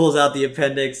he pulls out the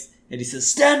appendix, and he says,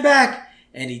 "Stand back!"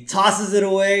 And he tosses it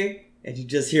away, and you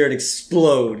just hear it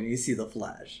explode, and you see the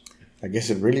flash. I guess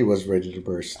it really was ready to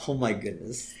burst. Oh, my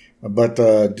goodness. But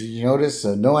did you notice?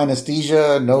 No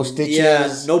anesthesia, no stitches.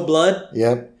 Yeah, no blood.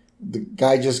 Yep. The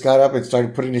guy just got up and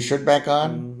started putting his shirt back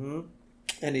on. Mm-hmm.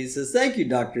 And he says, "Thank you,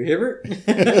 Dr. Hibbert."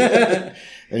 And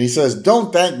he says,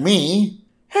 "Don't thank me.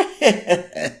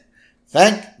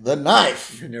 Thank the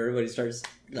knife." And everybody starts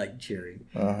cheering.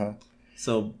 Uh-huh.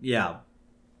 So,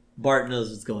 Bart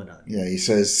knows what's going on. Yeah, he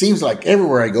says, "Seems like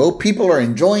everywhere I go, people are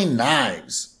enjoying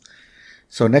knives."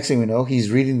 So next thing we know,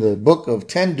 he's reading the book of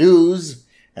 10 do's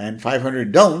and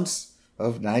 500 don'ts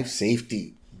of knife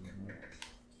safety.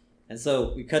 And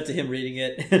so we cut to him reading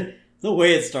it. The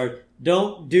way it starts,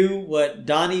 "Don't do what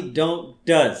Donnie don't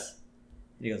does."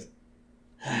 And he goes,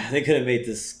 "They could have made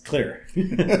this clearer."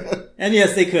 And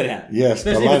yes, they could have. Yes.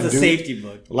 Especially if it's a safety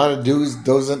book. A lot of do's,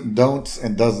 don'ts,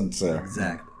 and doesn't there.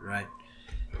 Exactly, right.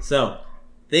 So,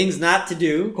 things not to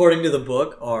do, according to the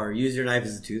book, are use your knife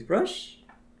as a toothbrush,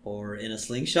 or in a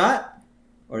slingshot,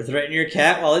 or threaten your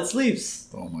cat while it sleeps.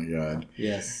 Oh my God.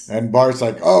 Yes. And Bart's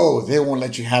like, "Oh, they won't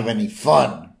let you have any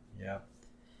fun." Yeah.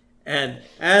 And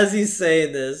as he's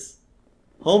saying this,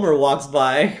 Homer walks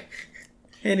by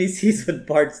and he sees what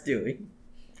Bart's doing.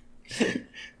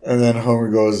 And then Homer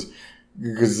goes,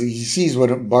 because he sees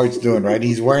what Bart's doing, right?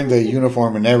 He's wearing the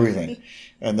uniform and everything.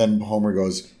 And then Homer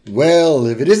goes, "Well,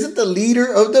 if it isn't the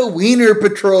leader of the Wiener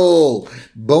Patrol,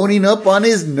 boning up on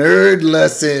his nerd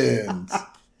lessons."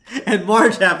 And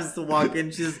Marge happens to walk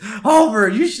in. She says, Homer,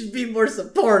 you should be more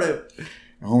supportive.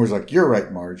 And Homer's like, you're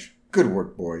right, Marge. Good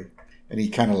work, boy. And he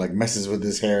kind of like messes with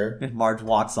his hair. And Marge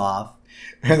walks off.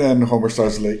 And then Homer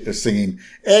starts singing,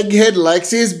 Egghead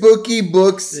likes his bookie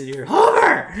books. And you're,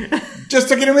 Homer! Just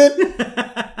to get him in.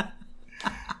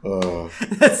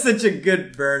 That's such a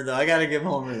good burn, though. I gotta give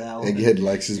Homer that one. Egghead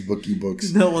likes his bookie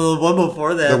books. No, well, the one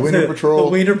before that. The Wiener Patrol.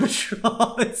 The Wiener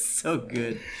Patrol. It's so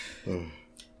good.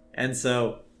 And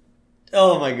so,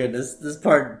 oh my goodness, this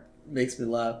part makes me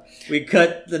laugh. We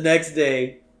cut the next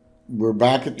day. We're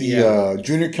back at the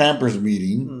junior campers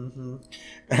meeting. Mm-hmm.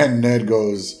 And Ned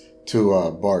goes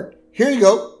to Bart, here you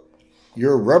go.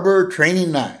 Your rubber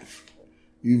training knife.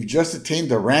 You've just attained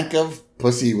the rank of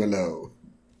Pussy Willow.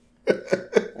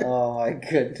 Oh my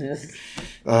goodness.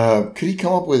 Could he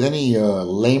come up with any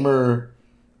lamer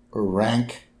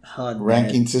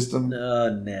ranking system?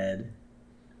 Ned.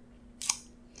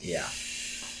 Yeah.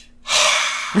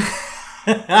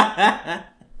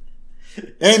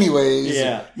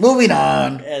 Anyways, moving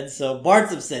on. And so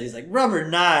Bart's upset. He's like, rubber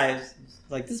knives. He's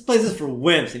like, this place is for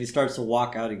wimps. And he starts to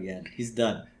walk out again. He's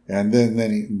done. And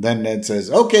then Ned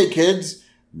says, okay, kids,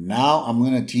 now I'm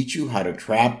going to teach you how to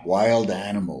trap wild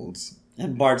animals.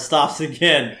 And Bart stops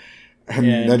again. And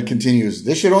Ned continues,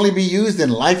 this should only be used in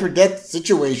life or death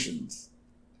situations.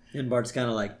 And Bart's kind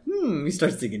of like, he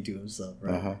starts thinking to himself,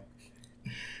 right?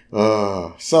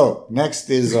 So, next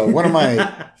is one of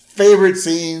my favorite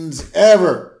scenes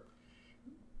ever.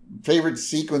 Favorite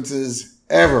sequences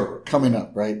ever coming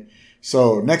up, right?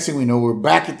 So, next thing we know, we're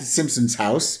back at the Simpsons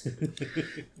house.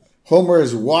 Homer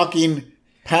is walking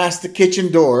past the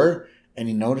kitchen door, and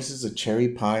he notices a cherry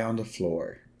pie on the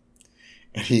floor.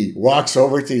 And he walks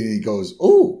over to it, and he goes,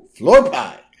 ooh, floor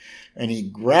pie. And he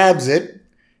grabs it,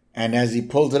 and as he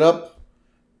pulls it up,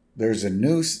 there's a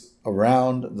noose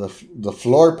around the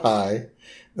floor pie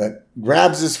that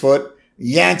grabs his foot,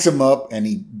 yanks him up, and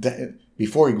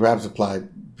before he grabs the pie,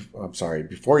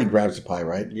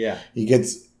 right? Yeah. He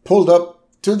gets pulled up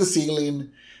to the ceiling,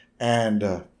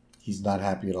 and he's not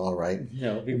happy at all, right?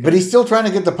 No. But he's still trying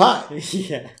to get the pie.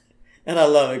 Yeah. And I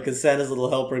love it because Santa's little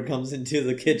helper comes into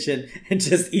the kitchen and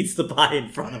just eats the pie in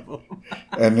front of him.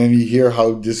 And then you hear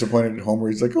how disappointed Homer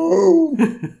is, like, oh.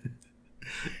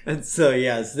 And so,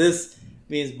 yes, this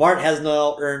means Bart has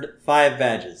now earned 5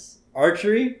 badges.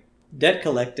 Archery, debt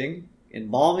collecting,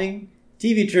 embalming,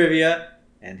 TV trivia,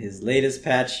 and his latest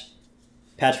patch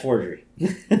forgery.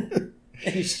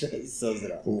 And he sews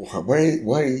it up.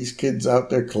 Why are these kids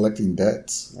out there collecting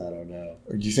debts? I don't know.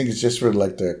 Or do you think it's just for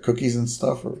like the cookies and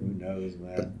stuff? Or, who knows,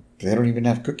 man? But they don't even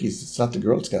have cookies. It's not the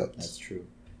Girl Scouts. That's true.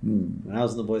 When I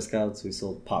was in the Boy-Scouts, we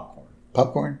sold popcorn.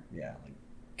 Popcorn? Yeah, like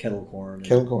kettle corn.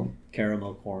 Kettle corn.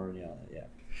 Caramel corn, yeah.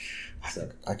 So,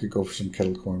 I could go for some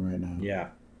kettle corn right now. Yeah.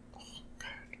 Oh, God.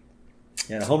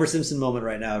 Yeah, Homer Simpson moment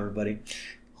right now, everybody.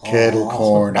 Kettle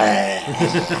corn.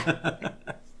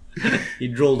 He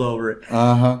drooled over it.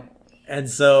 Uh-huh. And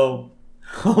so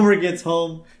Homer gets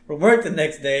home from work the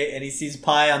next day and he sees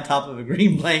pie on top of a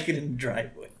green blanket in the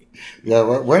driveway. Yeah,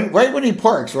 right when he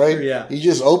parks, right? Yeah. He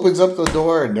just opens up the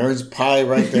door and there's pie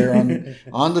right there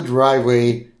on the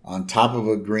driveway on top of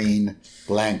a green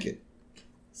blanket.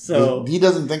 So he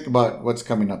doesn't think about what's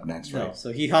coming up next, right? No,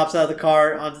 so he hops out of the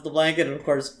car onto the blanket and of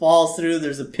course falls through.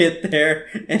 There's a pit there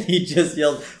and he just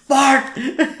yells, Bart!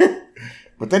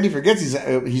 But then he forgets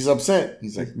he's upset.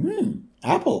 He's like,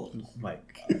 apple. Oh my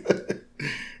God.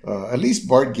 At least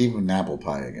Bart gave him an apple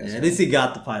pie, I guess. Yeah, at least he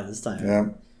got the pie this time. Yeah.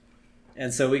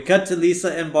 And so we cut to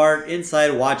Lisa and Bart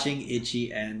inside watching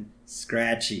Itchy and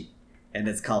Scratchy. And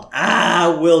it's called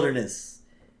Wilderness.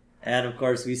 And of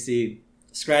course we see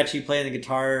Scratchy playing the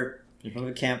guitar in front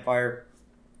of a campfire.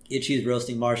 Itchy's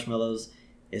roasting marshmallows.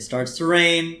 It starts to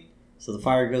rain, so the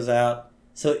fire goes out.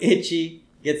 So Itchy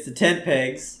gets the tent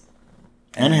pegs.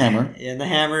 And hammer. And the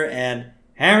hammer, and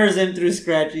hammers him through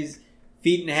Scratchy's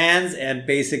feet and hands, and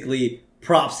basically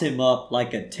props him up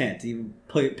like a tent. He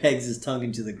pegs his tongue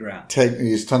into the ground.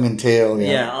 His tongue and tail,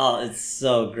 yeah. Yeah, oh, it's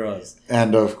so gross.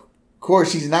 And of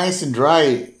course, he's nice and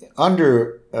dry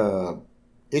under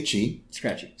Itchy.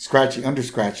 Scratchy, under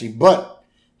Scratchy, but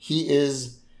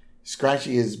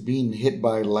Scratchy is being hit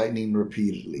by lightning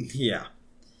repeatedly. Yeah.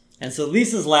 And so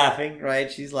Lisa's laughing, right?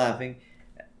 She's laughing.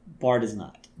 Bart is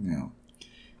not. No.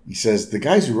 He says, the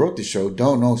guys who wrote the show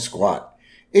don't know squat.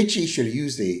 Itchy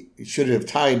should have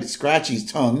tied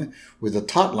Scratchy's tongue with a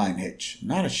taut line hitch,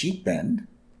 not a sheep bend.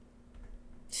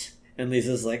 And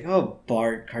Lisa's like, oh,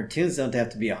 Bart, cartoons don't have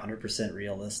to be 100%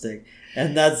 realistic.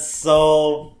 And that's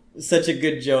such a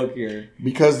good joke here.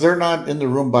 Because they're not in the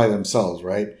room by themselves,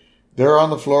 right? They're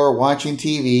on the floor watching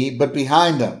TV, but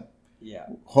behind them, Yeah.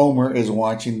 Homer is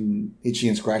watching Itchy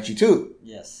and Scratchy too.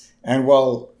 Yes. And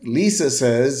while Lisa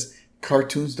says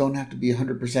cartoons don't have to be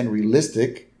 100%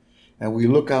 realistic, and we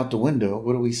look out the window,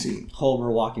 what do we see?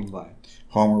 Homer walking by.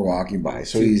 Homer walking by.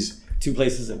 So he's... Two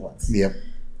places at once. Yep.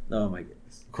 Oh, my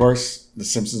goodness. Of course, the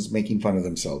Simpsons making fun of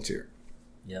themselves here.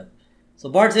 Yep. So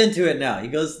Bart's into it now. He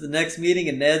goes to the next meeting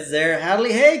and Ned's there.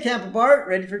 Howdy, hey, Camper Bart.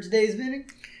 Ready for today's meeting?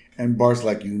 And Bart's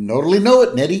like, you totally know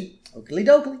it, Neddy. Oakley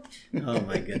dokley. Oh,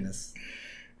 my goodness.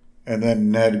 And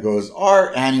then Ned goes,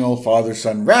 our annual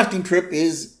father-son rafting trip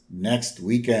is next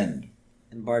weekend.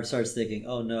 And Bart starts thinking,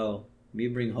 oh, no. Me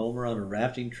bring Homer on a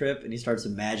rafting trip? And he starts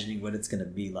imagining what it's going to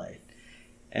be like.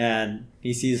 And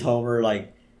he sees Homer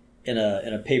like in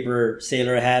a paper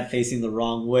sailor hat facing the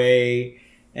wrong way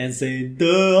and saying,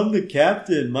 duh, I'm the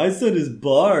captain. My son is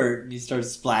Bart. And he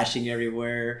starts splashing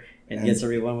everywhere and gets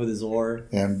everyone with his oar.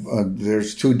 And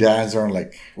there's two dads are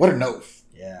like, what an oaf.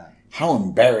 Yeah. How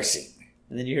embarrassing.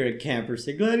 And then you hear a camper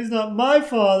say, glad he's not my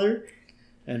father.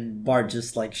 And Bart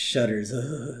just like shudders.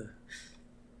 Ugh.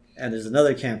 And there's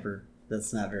another camper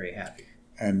that's not very happy.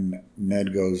 And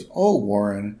Ned goes, oh,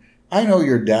 Warren, I know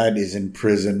your dad is in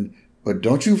prison, but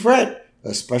don't you fret.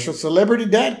 A special celebrity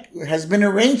dad has been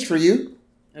arranged for you.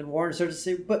 And Warren starts to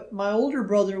say, but my older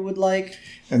brother would like...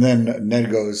 And then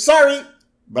Ned goes, sorry,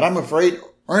 but I'm afraid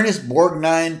Ernest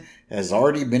Borgnine has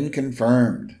already been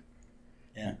confirmed.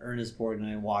 And Ernest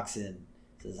Borgnine walks in.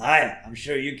 Says, hi, I'm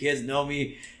sure you kids know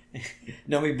me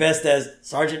best as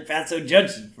Sergeant Fatso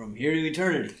Judson from Here to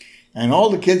Eternity. And all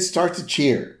the kids start to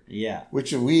cheer. Yeah.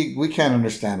 Which we can't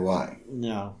understand why.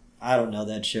 No, I don't know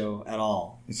that show at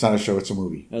all. It's not a show, it's a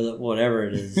movie. Whatever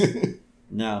it is.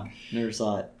 No, never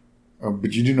saw it.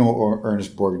 But you do know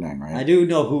Ernest Borgnine, right? I do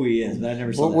know who he is, but I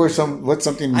never saw What's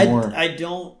something more... I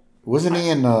don't... Wasn't he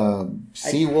in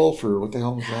Seawolf or what the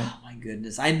hell was that? Oh my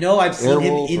goodness. I know I've seen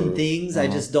Airwolf him in things. I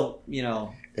just don't,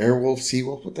 Airwolf,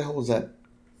 Seawolf? What the hell was that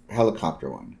helicopter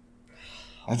one?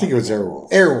 I think it was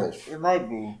Airwolf. Airwolf. It might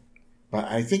be. But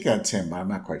I think that's him, but I'm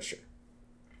not quite sure.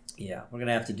 Yeah, we're going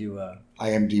to have to do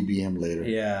IMDb him later.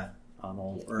 Yeah, on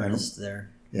old Ernest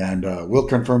there. Yeah, and we'll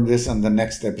confirm this on the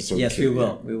next episode. Yes, too. we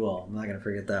will. We will. I'm not going to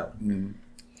forget that one. Mm.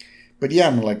 But yeah,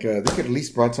 I'm like, they could at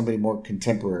least brought somebody more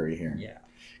contemporary here. Yeah.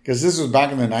 Because this was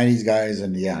back in the 90s, guys,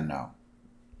 and yeah, no.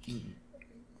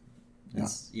 No.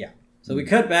 Yeah. So we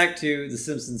cut back to the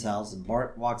Simpsons house, and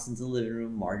Bart walks into the living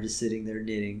room. Marge is sitting there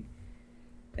knitting.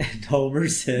 And Homer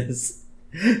says,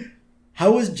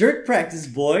 how was jerk practice,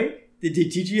 boy? Did they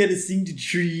teach you how to sing to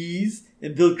trees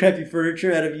and build crappy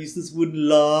furniture out of useless wooden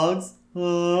logs?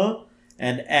 Huh?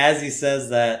 And as he says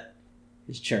that,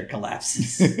 his chair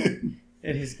collapses. And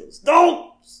he goes,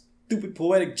 no! Stupid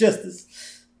poetic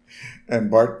justice. And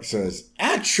Bart says,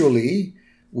 actually,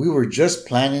 we were just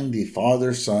planning the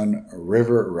father-son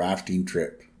river rafting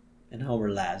trip. And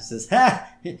Homer laughs, says, ha!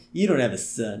 You don't have a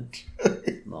son.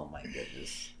 Oh my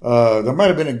goodness. That might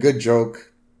have been a good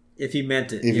joke. If he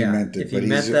meant it. If he meant it. If he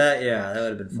meant that, yeah, that would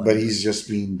have been fun. But he's just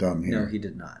being dumb here. No, he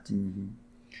did not. Mm-hmm.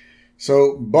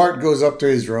 So Bart goes up to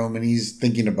his room and he's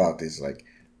thinking about this. Like,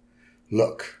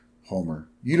 look, Homer,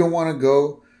 you don't want to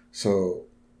go. So,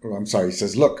 I'm sorry. He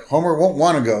says, look, Homer won't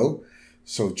want to go.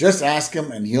 So just ask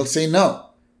him and he'll say no.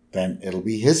 Then it'll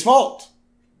be his fault.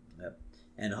 Yep.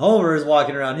 And Homer is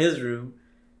walking around his room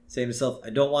saying to himself, I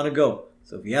don't want to go.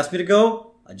 So if you ask me to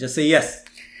go, I'll just say yes.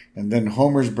 And then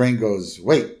Homer's brain goes,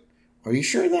 wait, are you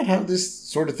sure that how this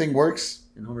sort of thing works?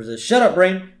 And Homer says, shut up,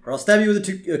 brain, or I'll stab you with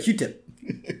a Q-tip.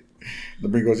 The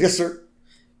brain goes, yes, sir.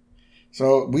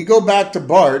 So we go back to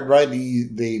Bart, right?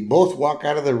 They both walk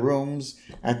out of their rooms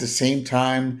at the same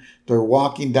time. They're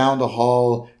walking down the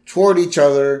hall toward each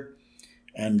other.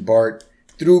 And Bart,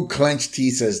 through clenched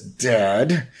teeth, says,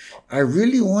 Dad, I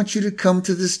really want you to come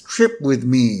to this trip with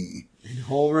me. And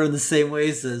Homer in the same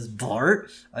way says, Bart,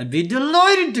 I'd be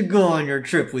delighted to go on your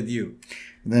trip with you.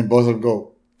 And then both of them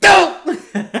go, no!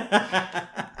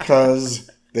 Because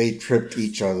they tripped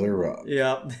each other up.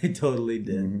 Yeah, they totally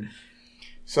did. Mm-hmm.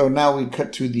 So now we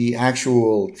cut to the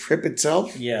actual trip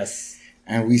itself. Yes.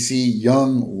 And we see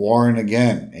young Warren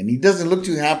again. And he doesn't look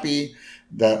too happy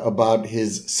about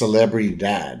his celebrity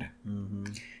dad. Mm-hmm.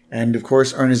 And of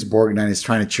course, Ernest Borgnine is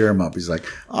trying to cheer him up. He's like,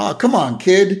 oh, come on,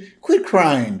 kid. Quit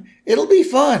crying. It'll be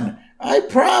fun. I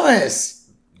promise.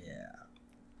 Yeah.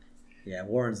 Yeah,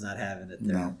 Warren's not having it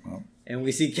there. No. And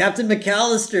we see Captain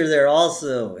McAllister there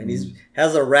also. And he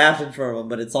has a raft in front of him,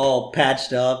 but it's all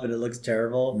patched up and it looks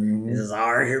terrible. Mm-hmm. He says,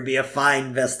 here be a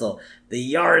fine vessel.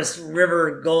 The Yaris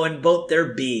River going boat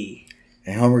there be.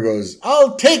 And Homer goes,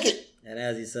 I'll take it. And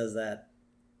as he says that,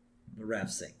 the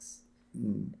raft sinks.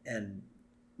 And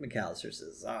McAllister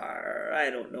says, I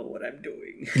don't know what I'm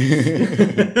doing.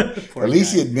 At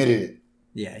least he admitted it.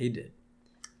 Yeah, he did.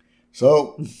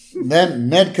 So then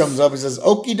Ned comes up and says,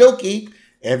 okie dokie,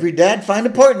 every dad find a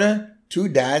partner, 2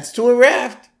 dads to a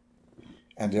raft.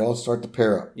 And they all start to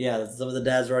pair up. Yeah, some of the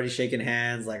dads are already shaking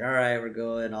hands, like, all right, we're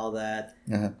going, all that.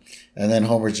 Uh-huh. And then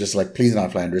Homer's just like, please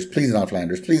not Flanders, please not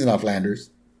Flanders, please not Flanders.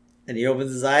 And he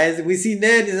opens his eyes and we see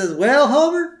Ned. He says, well,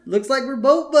 Homer, looks like we're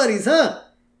boat buddies, huh?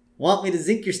 Want me to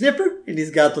zinc your sniffer? And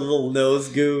he's got the little nose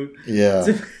goo. Yeah.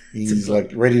 He's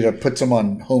like ready to put some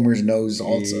on Homer's nose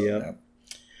also. Yep. Yeah.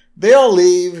 They all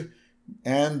leave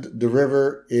and the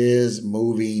river is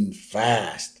moving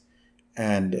fast.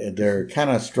 And they're kind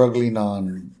of struggling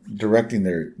on directing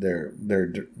their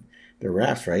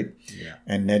rafts, right? Yeah.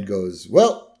 And Ned goes,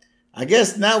 well, I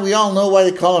guess now we all know why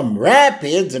they call them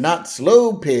rapids and not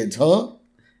slow pids, huh?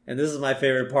 And this is my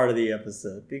favorite part of the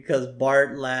episode because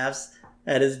Bart laughs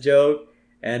at his joke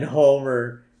and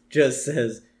Homer just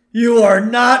says, you are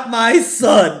not my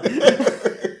son.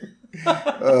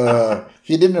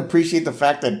 He didn't appreciate the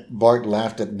fact that Bart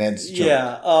laughed at Ned's joke.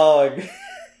 Yeah. Oh,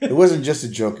 It wasn't just a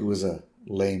joke. It was a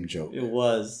lame joke. it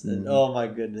was. And, oh, my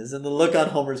goodness. And the look on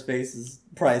Homer's face is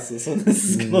priceless when this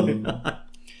is going on.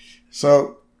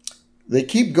 So they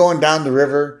keep going down the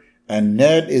river and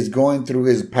Ned is going through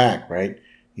his pack, right?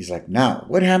 He's like, now,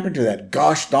 what happened to that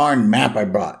gosh darn map I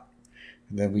brought?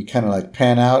 And then we kind of like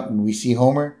pan out and we see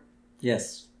Homer.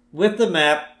 Yes. With the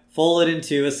map folded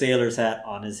into a sailor's hat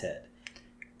on his head.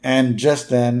 And just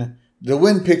then, the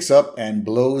wind picks up and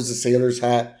blows the sailor's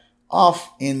hat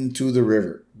off into the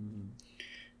river.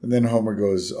 And then Homer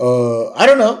goes, I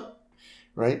don't know,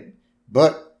 right?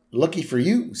 But lucky for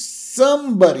you,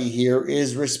 somebody here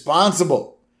is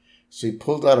responsible. So he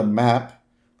pulled out a map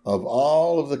of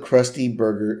all of the Krusty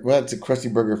Burger. Well, it's a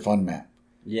Krusty Burger fun map.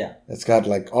 Yeah. It's got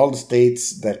like all the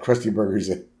states that Krusty Burger's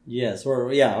in. Yes. All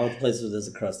the places there's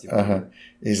a Krusty Burger. Uh-huh.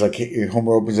 He's like,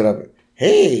 Homer opens it up.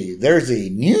 Hey, there's a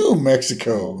New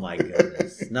Mexico. Oh my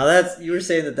goodness! Now you were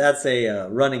saying that's a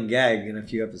running gag in a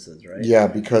few episodes, right? Yeah,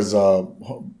 because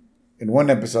in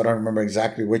one episode, I don't remember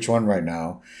exactly which one right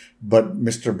now, but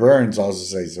Mr. Burns also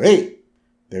says, "Hey,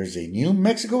 there's a New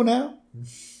Mexico now."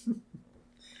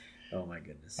 Oh my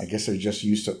goodness! I guess they're just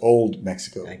used to old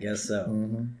Mexico. I guess so.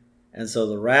 Mm-hmm. And so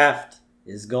the raft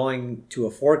is going to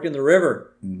a fork in the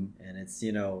river, Mm-hmm. and it's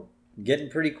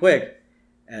getting pretty quick.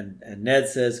 And Ned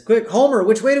says, quick, Homer,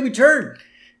 which way do we turn?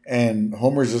 And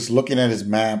Homer's just looking at his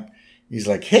map. He's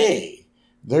like, hey,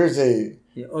 there's a...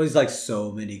 He's like,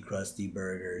 so many Krusty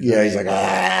Burgers. Yeah, he's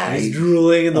like, He's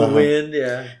drooling in the wind,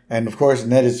 yeah. And of course,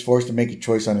 Ned is forced to make a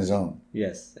choice on his own.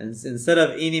 Yes. And instead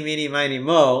of eeny, meeny, miny,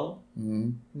 mo,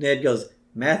 Ned goes,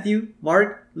 Matthew,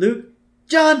 Mark, Luke,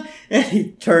 John. And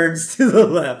he turns to the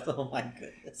left. Oh, my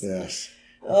goodness. Yes.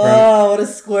 Oh, what a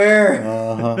square.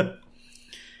 Uh-huh.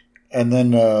 And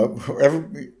then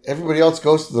everybody else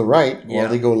goes to the right while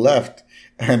they go left.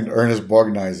 And Ernest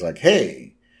Borgnine is like,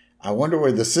 hey, I wonder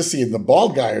where the sissy and the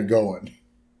bald guy are going.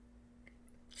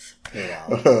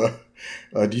 Wow.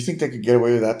 Do you think they could get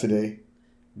away with that today?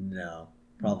 No,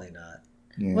 probably not.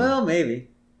 Yeah. Well, maybe.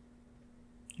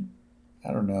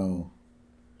 I don't know.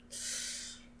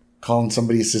 Calling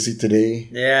somebody a sissy today?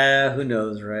 Yeah, who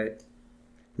knows, right?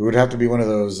 It would have to be one of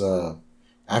those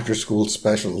after-school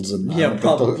specials. And Yeah,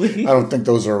 probably. I don't think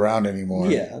those are around anymore.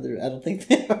 Yeah, I don't think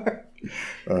they are.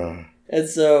 And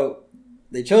so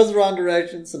they chose the wrong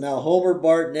direction. So now Homer,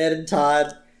 Bart, Ned, and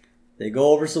Todd, they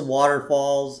go over some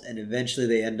waterfalls, and eventually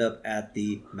they end up at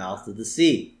the mouth of the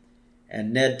sea.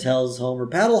 And Ned tells Homer,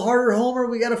 paddle harder, Homer,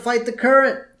 we got to fight the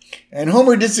current. And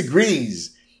Homer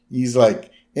disagrees. He's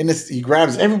like, he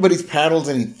grabs everybody's paddles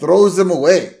and he throws them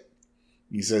away.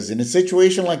 He says, in a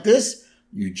situation like this,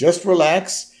 you just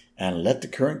relax and let the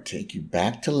current take you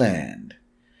back to land.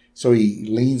 So he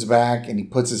leans back and he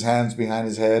puts his hands behind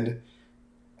his head.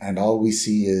 And all we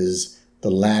see is the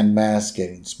landmass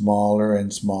getting smaller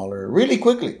and smaller really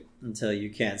quickly. Until you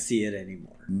can't see it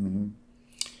anymore. Mm-hmm.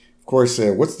 Of course,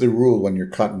 what's the rule when you're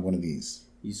caught in one of these?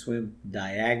 You swim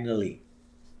diagonally.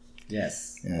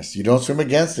 Yes. Yes, you don't swim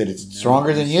against it. It's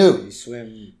stronger than you. You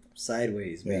swim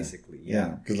sideways, basically.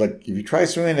 Yeah, because like if you try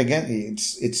swimming again,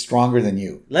 it's stronger than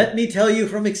you. Let me tell you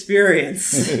from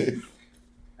experience.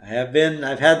 I've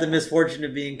had the misfortune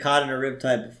of being caught in a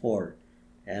riptide before.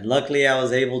 And luckily I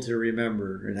was able to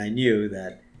remember, and I knew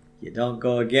that you don't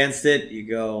go against it, you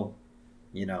go,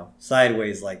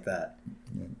 sideways like that.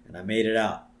 Yeah. And I made it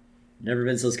out. Never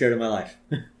been so scared in my life.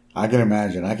 I can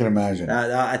imagine.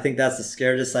 I think that's the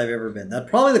scariest I've ever been. That's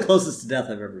probably the closest to death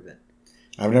I've ever been.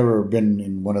 I've never been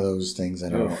in one of those things. I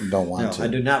don't want to. I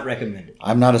do not recommend it.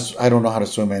 I don't know how to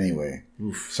swim anyway.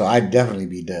 Oof. So I'd definitely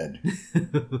be dead.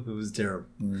 It was terrible.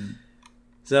 Mm.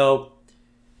 So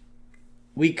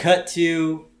we cut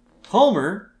to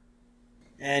Homer,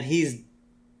 and he's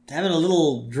having a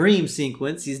little dream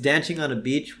sequence. He's dancing on a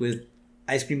beach with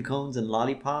ice cream cones and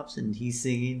lollipops, and he's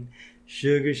singing,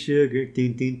 "Sugar, sugar,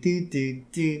 ding, ding, ding, ding,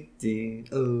 ding, ding.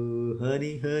 Oh,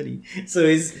 honey, honey." So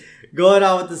he's going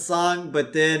on with the song,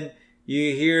 but then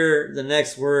you hear the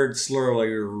next word slur while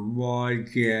you're "my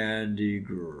candy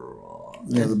girl."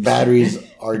 The batteries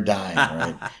are dying,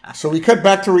 right? So we cut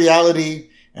back to reality,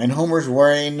 and Homer's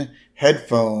wearing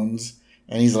headphones,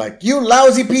 and he's like, "You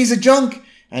lousy piece of junk!"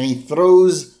 And he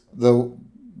throws the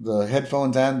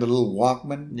headphones and the little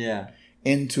Walkman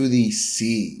into the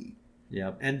sea.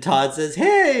 Yep. And Todd says,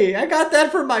 "Hey, I got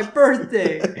that for my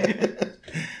birthday."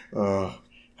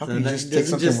 How can you just take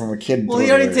something from a kid? Well, he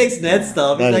already takes Ned's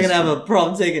stuff. He's not going to have a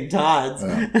problem taking Todd's.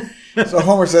 So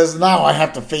Homer says, "Now I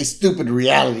have to face stupid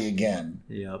reality again."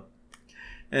 Yep.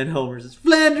 And Homer says,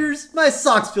 "Flanders, my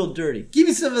socks feel dirty. Give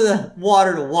me some of the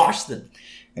water to wash them."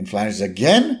 And Flanders,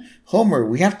 "Again? Homer,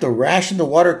 we have to ration the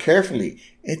water carefully.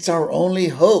 It's our only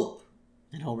hope."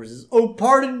 And Homer says, "Oh,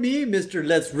 pardon me, Mr.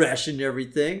 Let's Ration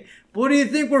Everything. What do you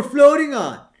think we're floating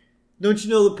on? Don't you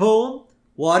know the poem?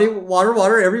 Water, water,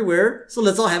 water everywhere, so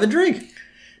let's all have a drink."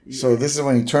 So this is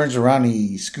when he turns around and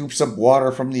he scoops up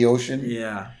water from the ocean.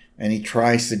 Yeah. And he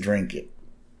tries to drink it.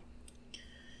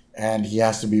 And he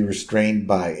has to be restrained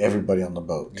by everybody on the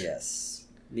boat. Yes.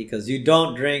 Because you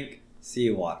don't drink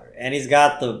seawater. And he's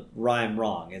got the rhyme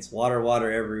wrong. It's water,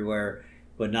 water everywhere,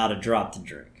 but not a drop to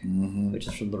drink. Mm-hmm. Which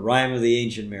is from the rhyme of the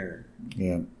Ancient Mariner.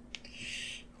 Yeah.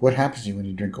 What happens to you when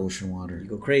you drink ocean water? You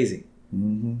go crazy.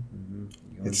 Mm-hmm. Mm-hmm.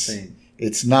 You go insane.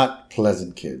 It's not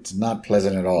pleasant, kids. Not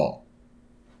pleasant at all.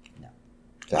 No.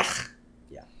 Ugh.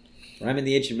 Yeah. Rhyme in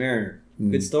the Ancient Mariner.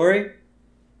 Good story.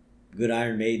 Good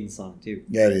Iron Maiden song, too.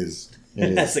 Yeah, it is.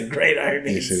 That's a great Iron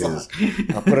Maiden song. Yes, it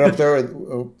is. I'll put it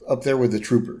up there with the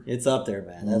Trooper. It's up there,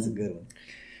 man. That's a good one.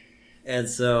 And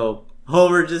so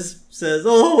Homer just says,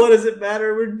 "Oh, what does it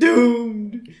matter? We're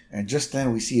doomed." And just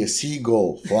then we see a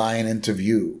seagull flying into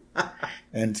view.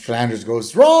 And Flanders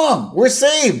goes, "Wrong! We're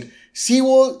saved!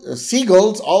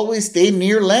 Seagulls always stay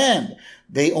near land.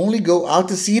 They only go out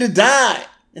to sea to die."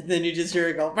 And then you just hear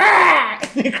it go, "Rah!"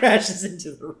 And it crashes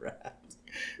into the raft.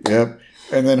 Yep.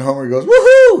 And then Homer goes,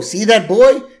 "Woohoo! See that,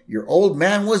 boy? Your old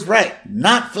man was right.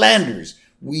 Not Flanders.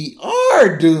 We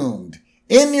are doomed.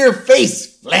 In your face,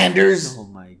 Flanders." Oh,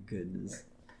 my goodness.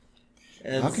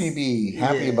 How can you be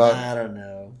happy about I don't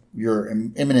know. your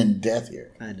imminent death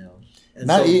here? I know.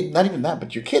 Not even that,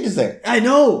 but your kid is there. I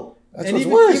know. That's and what's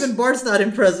worse. Even Bart's not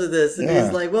impressed with this. And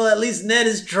he's like, "Well, at least Ned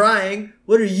is trying.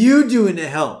 What are you doing to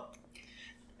help?"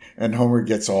 And Homer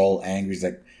gets all angry. He's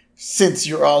like, "Since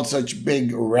you're all such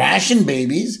big ration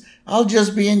babies, I'll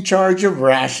just be in charge of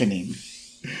rationing."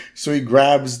 So he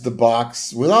grabs the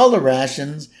box with all the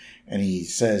rations and he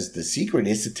says the secret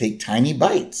is to take tiny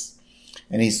bites.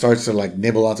 And he starts to like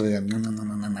nibble onto it.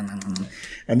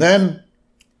 And then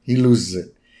he loses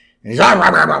it. And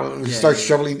he starts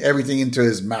shoveling everything into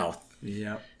his mouth.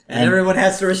 Yep. And everyone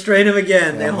has to restrain him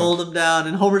again. They hold him down,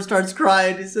 and Homer starts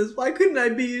crying. He says, "Why couldn't I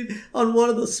be on one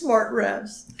of the smart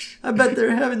rafts? I bet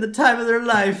they're having the time of their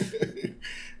life."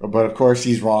 But of course,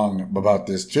 he's wrong about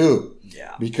this too.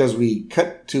 Yeah. Because we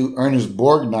cut to Ernest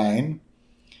Borgnine,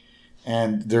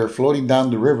 and they're floating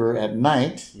down the river at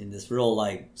night. In this real,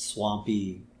 like,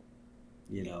 swampy,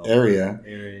 area.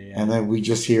 Yeah. And then we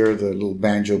just hear the little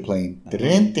banjo playing.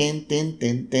 Din, din, din,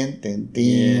 din, din, din,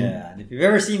 din. Yeah, and if you've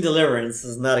ever seen Deliverance,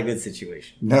 this is not a good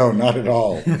situation. No, not at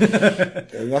all.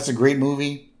 That's a great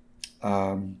movie.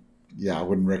 I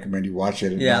wouldn't recommend you watch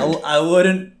it. I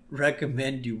wouldn't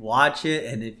recommend you watch it.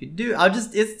 And if you do, it's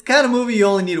the kind of movie you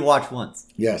only need to watch once.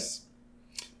 Yes.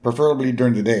 Preferably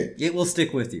during the day. It will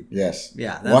stick with you. Yes.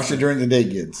 Yeah. Watch it during the day,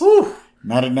 kids. Whew.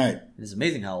 Not at night. It's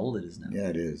amazing how old it is now. Yeah,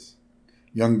 it is.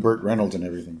 Young Burt Reynolds and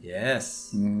everything. Yes.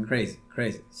 Mm-hmm.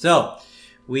 Crazy. So,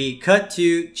 we cut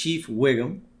to Chief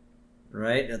Wiggum,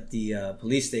 right, at the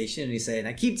police station. And he's saying,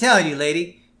 "I keep telling you,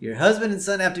 lady, your husband and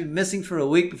son have to be missing for a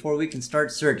week before we can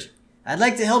start searching. I'd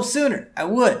like to help sooner. I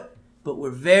would. But we're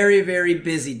very, very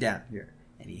busy down here."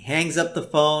 And he hangs up the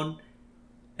phone.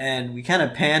 And we kind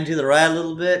of pan to the right a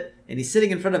little bit. And he's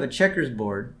sitting in front of a checkers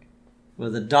board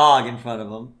with a dog in front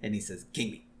of him. And he says,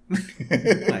 "King me."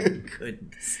 My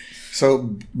goodness.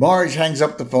 So Marge hangs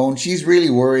up the phone. She's really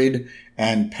worried,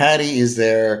 and Patty is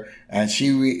there, and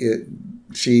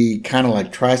she kind of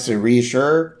like tries to reassure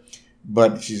her,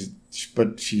 but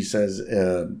she says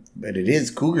that it is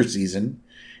cougar season,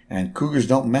 and cougars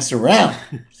don't mess around.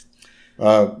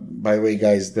 By the way,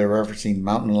 guys, they're referencing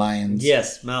mountain lions.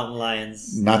 Yes, mountain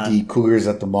lions. Not the cougars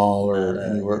at the mall or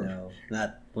anywhere.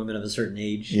 Not women of a certain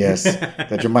age. Yes,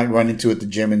 that you might run into at the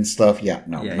gym and stuff. Yeah,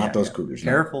 no, not those cougars.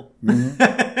 Careful. No.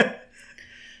 Mm-hmm.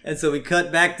 And so we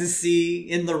cut back to sea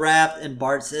in the raft, and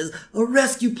Bart says, "A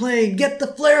rescue plane! Get the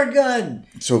flare gun!"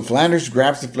 So Flanders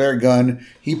grabs the flare gun.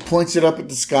 He points it up at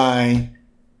the sky.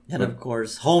 And of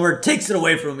course, Homer takes it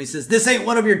away from him. He says, "This ain't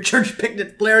one of your church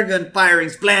picnic flare gun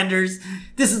firings, Flanders.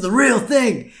 This is the real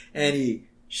thing." And he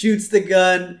shoots the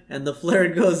gun, and the flare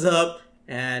goes up,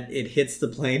 and it hits the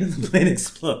plane, and the plane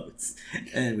explodes.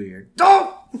 And we hear,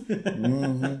 "Don't!"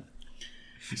 Mm-hmm.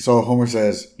 So Homer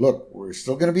says, "Look, we're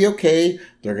still going to be okay.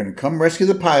 They're going to come rescue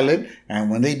the pilot, and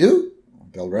when they do,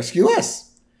 they'll rescue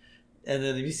us." And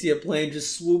then you see a plane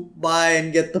just swoop by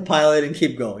and get the pilot and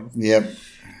keep going. Yep.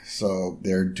 So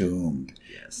they're doomed.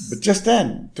 Yes. But just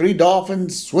then, 3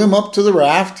 dolphins swim up to the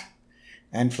raft,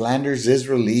 and Flanders is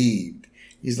relieved.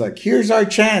 He's like, "Here's our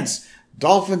chance.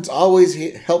 Dolphins always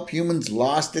help humans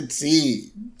lost at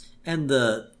sea." And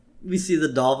we see the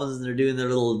dolphins, and they're doing their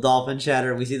little dolphin chatter,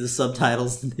 and we see the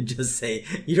subtitles, and they just say,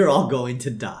 "You're all going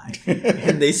to die."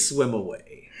 And they swim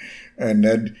away. And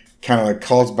Ned kind of like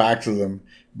calls back to them.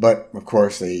 But, of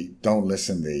course, they don't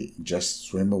listen. They just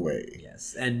swim away.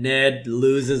 Yes, and Ned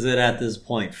loses it at this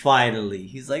point, finally.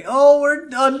 He's like, "Oh, we're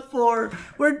done for.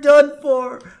 We're done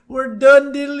for. We're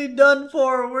done diddly done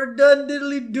for. We're done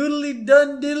diddly doodly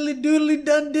done diddly doodly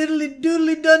done diddly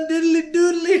doodly done diddly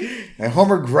doodly." And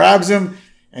Homer grabs him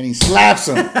and he slaps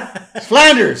him.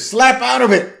 "Flanders, slap out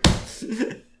of it."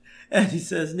 And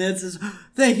Ned says,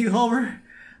 "Thank you, Homer.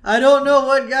 I don't know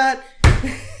what got..."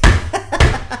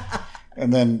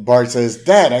 And then Bart says,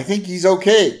 "Dad, I think he's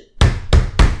okay.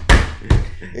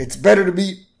 It's better to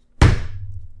be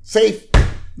safe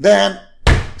than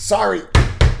sorry."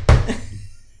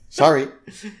 Sorry.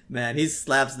 Man, he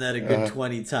slaps Ned a good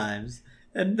 20 times.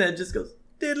 And Ned just goes,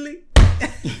 "Diddly."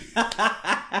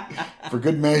 For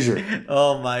good measure.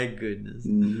 Oh, my goodness.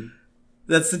 Mm-hmm.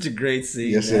 That's such a great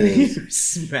scene. Yes, man. it is. He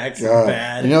smacks him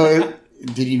bad.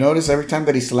 Did you notice every time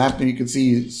that he slapped him, you could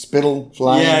see spittle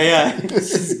flying? Yeah. He's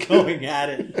just going at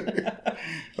it.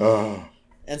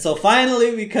 And so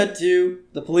finally we cut to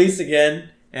the police again,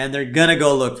 and they're going to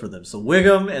go look for them. So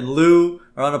Wiggum and Lou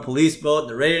are on a police boat, and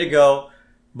they're ready to go.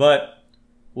 But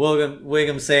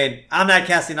Wiggum's saying, "I'm not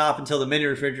casting off until the mini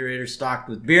refrigerator's stocked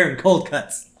with beer and cold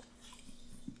cuts."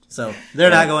 So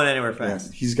they're not going anywhere fast.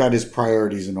 Yeah, he's got his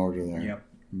priorities in order there. Yep.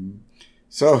 Mm-hmm.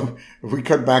 So we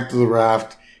cut back to the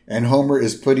raft. And Homer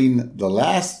is putting the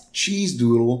last cheese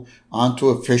doodle onto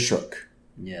a fish hook.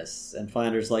 Yes. And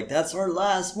Flanders like, "That's our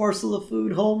last morsel of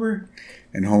food, Homer."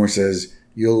 And Homer says,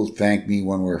 "You'll thank me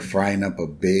when we're frying up a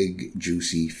big,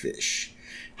 juicy fish."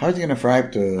 How are they going to fry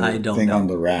up the thing on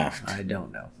the raft? I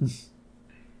don't know.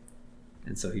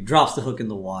 And so he drops the hook in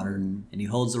the water, and he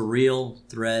holds a reel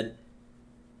thread.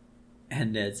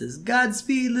 And Ned says,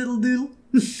 "Godspeed, little doodle."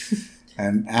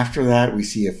 And after that, we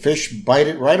see a fish bite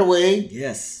it right away.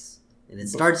 Yes. And it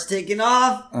starts taking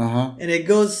off. Uh-huh. And it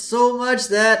goes so much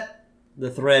that the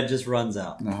thread just runs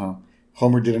out. Uh-huh.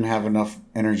 Homer didn't have enough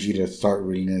energy to start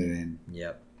reeling it in.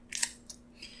 Yep.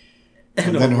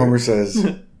 And then Homer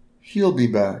says, "He'll be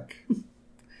back."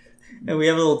 And we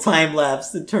have a little time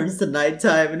lapse. It turns to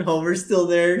nighttime, and Homer's still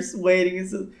there waiting and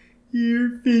says,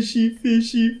 "Here, fishy,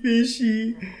 fishy,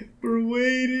 fishy. We're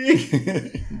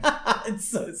waiting." It's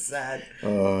so sad.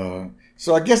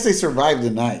 So I guess they survived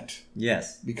the night.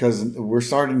 Yes. Because we're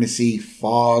starting to see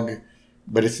fog,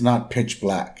 but it's not pitch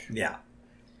black. Yeah.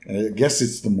 I guess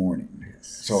it's the morning.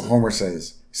 Yes. So Homer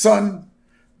says, "Son,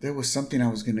 there was something I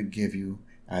was going to give you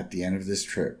at the end of this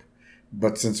trip.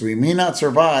 But since we may not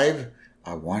survive,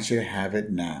 I want you to have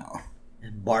it now."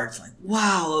 And Bart's like,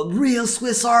 "Wow, a real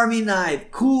Swiss Army knife.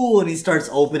 Cool." And he starts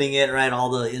opening it, right? All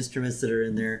the instruments that are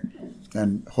in there.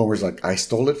 And Homer's like, "I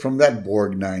stole it from that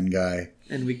Borgnine guy."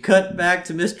 And we cut back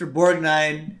to Mr.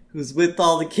 Borgnine, who's with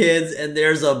all the kids, and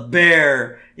there's a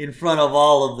bear in front of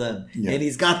all of them. Yeah. And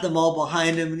he's got them all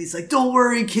behind him, and he's like, "Don't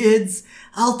worry, kids.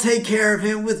 I'll take care of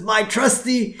him with my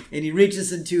trusty." And he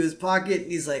reaches into his pocket,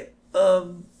 and he's like, By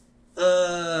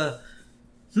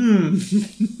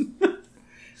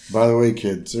the way,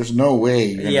 kids, there's no way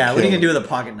you're gonna what are you going to do with a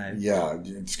pocket knife? Yeah,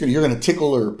 you're going to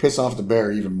tickle or piss off the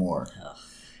bear even more.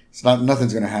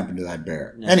 Nothing's going to happen to that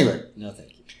bear. Anyway. No, thank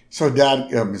you. So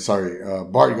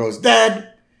Bart goes,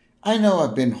 "Dad, I know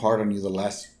I've been hard on you the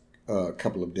last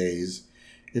couple of days.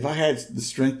 If I had the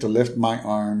strength to lift my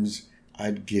arms,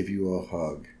 I'd give you a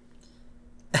hug."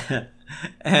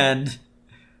 And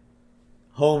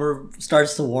Homer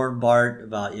starts to warn Bart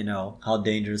about, how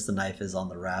dangerous the knife is on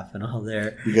the raft and all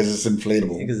there. Because it's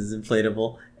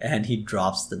inflatable. And he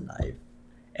drops the knife.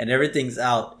 And everything's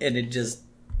out. And it just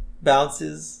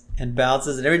bounces and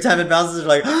bounces. And every time it bounces, they're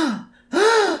like,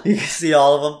 you can see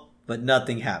all of them. But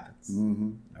nothing happens.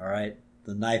 All right?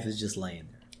 The knife is just laying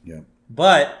there. Yeah.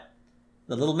 But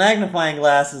the little magnifying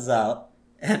glass is out.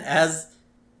 And as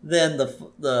then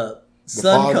the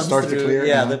sun comes through. To clear,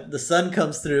 the sun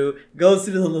comes through, goes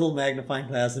through the little magnifying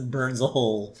glass and burns a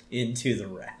hole into the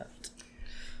raft.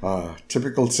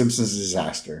 Typical Simpsons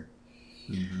disaster.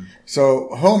 So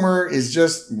Homer is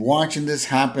just watching this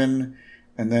happen,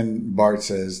 and then Bart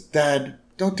says, "Dad,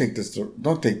 don't take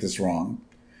this wrong,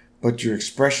 but your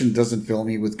expression doesn't fill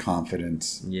me with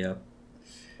confidence." Yep.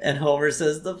 And Homer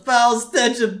says, "The foul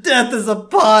stench of death is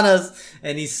upon us,"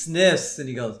 and he sniffs and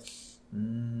he goes,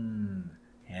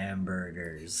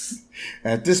 hamburgers.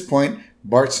 At this point,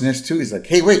 Bart sniffs too. He's like,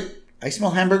 "Hey, wait! I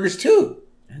smell hamburgers too."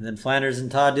 And then Flanders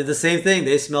and Todd do the same thing.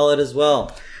 They smell it as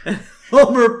well. And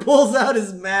Homer pulls out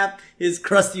his map, his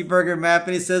Krusty Burger map,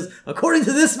 and he says, "According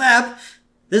to this map,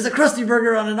 there's a Krusty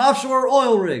Burger on an offshore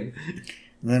oil rig."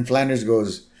 And then Flanders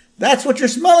goes, "That's what you're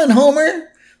smelling, Homer.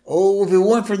 Oh, if it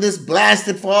weren't for this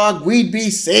blasted fog, we'd be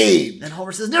saved." And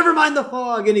Homer says, "Never mind the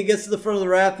fog." And he gets to the front of the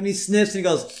raft and he sniffs and he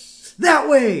goes, "That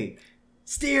way!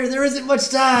 Steer, there isn't much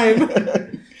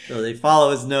time." So they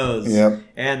follow his nose. Yep.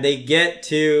 And they get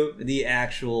to the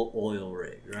actual oil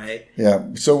rig, right? Yeah.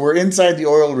 So we're inside the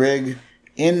oil rig,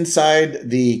 inside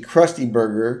the Krusty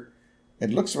Burger.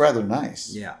 It looks rather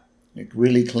nice. Yeah. Like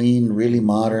really clean, really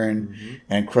modern.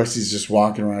 And Krusty's just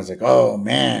walking around. It's like, "Oh,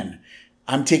 man,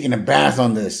 I'm taking a bath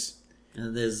on this."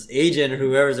 And this agent or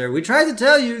whoever's there, "We tried to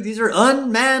tell you, these are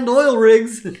unmanned oil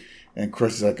rigs." And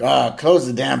Krusty's like, "Close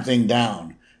the damn thing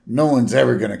down. No one's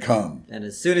ever going to come." And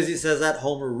as soon as he says that,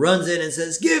 Homer runs in and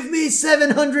says, "Give me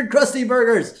 700 Krusty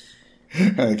Burgers."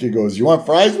 And the kid goes, "You want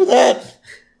fries with that?"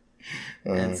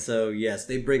 And so, yes,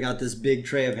 they bring out this big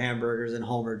tray of hamburgers and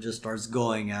Homer just starts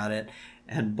going at it.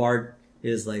 And Bart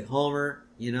is like, "Homer,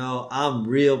 I'm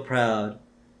real proud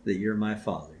that you're my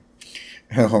father."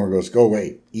 And Homer goes, "Go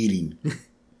away, eating."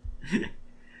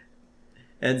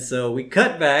 And so we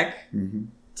cut back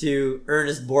to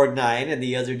Ernest Borgnine and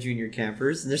the other junior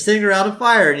campers. And they're sitting around a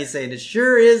fire and he's saying, "It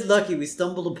sure is lucky we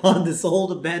stumbled upon this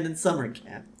old abandoned summer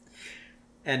camp."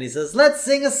 And he says, "Let's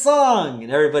sing a song."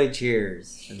 And everybody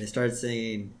cheers. And they start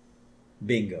singing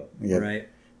Bingo, right?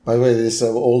 By the way, this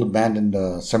old abandoned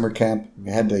summer camp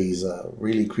had these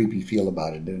really creepy feel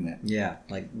about it, didn't it? Yeah,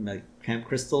 like Camp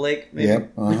Crystal Lake, maybe?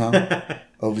 Yep,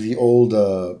 of the old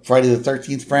Friday the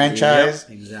 13th franchise.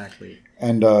 Yep, exactly.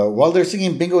 And while they're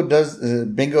singing Bingo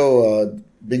Bingo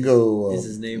is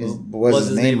his name? Was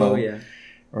his name? Yeah.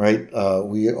 Right.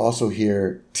 We also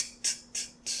hear.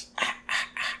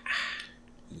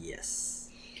 Yes.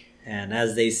 And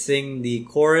as they sing the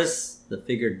chorus, the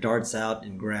figure darts out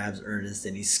and grabs Ernest,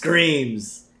 and he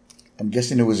screams. I'm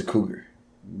guessing it was a cougar.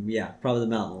 Yeah, probably the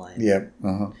mountain lion. Yep.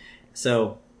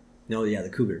 So, the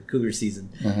cougar season,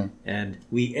 and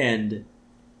we end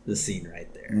the scene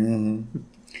right there.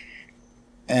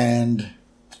 And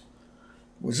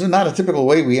this is not a typical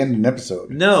way we end an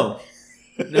episode. No,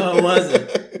 it wasn't.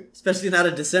 Especially not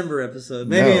a December episode.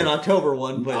 Maybe an October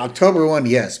one. But October one,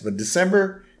 yes. But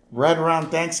December, right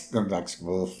around Christmas.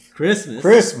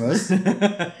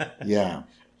 Yeah.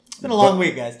 It's been a long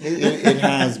week, guys. It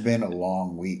has been a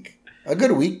long week. A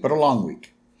good week, but a long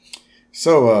week.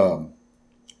 So,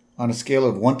 on a scale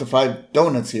of 1 to 5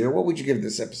 donuts here, what would you give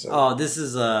this episode? Oh, this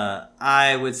is,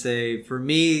 I would say, for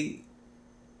me,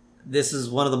 this is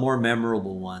one of the more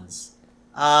memorable ones.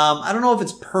 I don't know if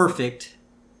it's perfect,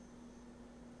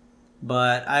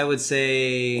 but I would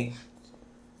say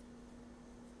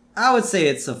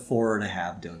it's a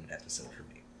 4.5 donut episode for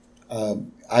me.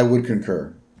 I would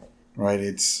concur. Right,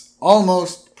 it's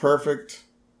almost perfect.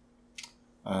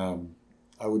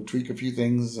 I would tweak a few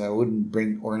things. I wouldn't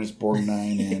bring Ernest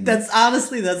Borgnine in. That's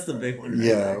the big one. Right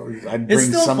there. I'd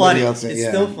bring somebody else in. It's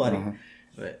still funny.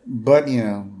 But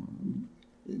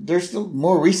there's still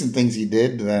more recent things he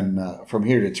did than From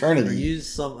Here to Eternity. Or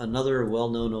use another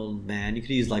well-known old man. You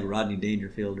could use like Rodney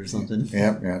Dangerfield or something.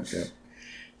 Yeah.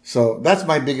 So that's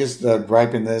my biggest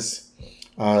gripe in this.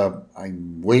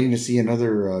 I'm waiting to see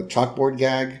another chalkboard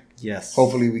gag. Yes.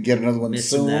 Hopefully we get another one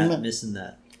soon. Missing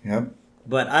that. Yep.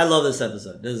 But I love this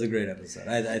episode. This is a great episode.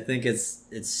 I think it's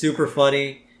super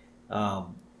funny. I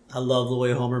love the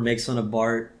way Homer makes fun of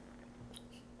Bart.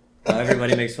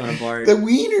 Everybody makes fun of Bart. The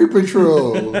Wiener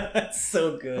Patrol.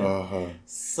 So good.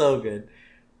 So good.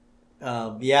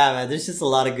 Man, there's just a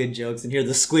lot of good jokes in here.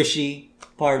 The squishy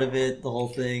part of it, the whole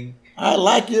thing. I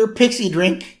like your pixie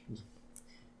drink.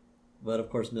 But of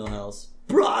course, Millhouse,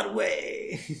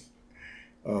 Broadway.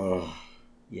 Oh.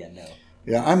 Yeah, no.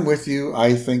 Yeah, I'm with you.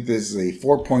 I think this is a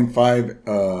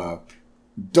 4.5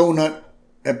 donut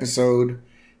episode.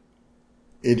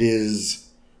 It is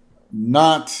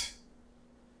not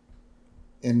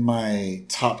in my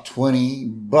top 20,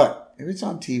 but if it's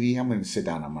on TV, I'm going to sit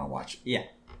down. I'm going to watch it. Yeah.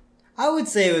 I would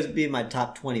say it would be my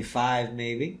top 25,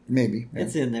 maybe. Maybe. Yeah.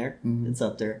 It's in there. Mm-hmm. It's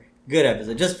up there. Good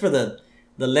episode. Just for the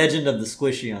legend of the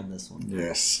squishy on this one.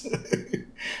 Yes.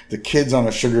 The kids on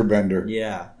a sugar bender.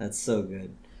 Yeah, that's so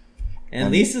good. And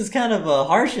Lisa's kind of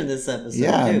harsh in this episode,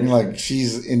 yeah, too. I mean, like,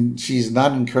 she's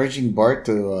not encouraging Bart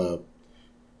to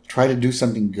try to do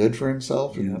something good for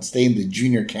himself and stay in the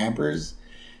junior campers.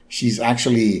 She's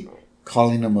actually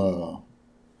calling him what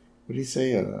do you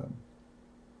say? A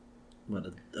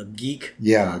geek?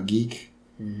 Yeah, a geek.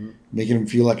 Mm-hmm. Making him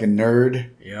feel like a nerd.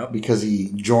 Yep. Because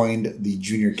he joined the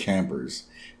junior campers.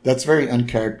 That's very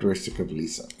uncharacteristic of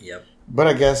Lisa. Yep. But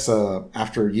I guess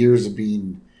after years of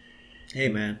being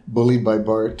bullied by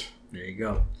Bart, there you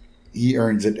go. He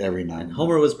earns it every night. And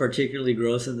Homer was particularly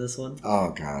gross in this one.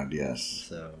 Oh God, yes.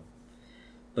 So,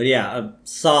 but yeah, a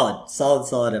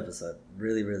solid episode.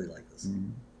 Really, really like this.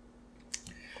 Mm-hmm.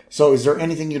 So, is there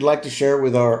anything you'd like to share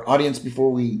with our audience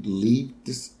before we leave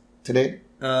this today?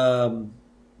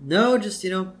 No, just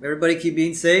everybody keep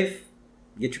being safe.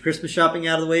 Get your Christmas shopping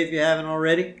out of the way if you haven't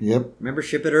already. Yep. Remember,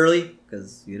 ship it early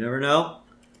because you never know.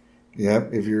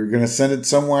 Yep. If you're gonna send it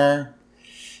somewhere,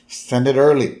 send it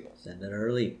early. Send it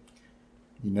early.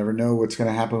 You never know what's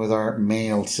gonna happen with our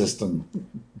mail system.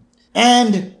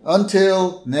 And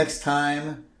until next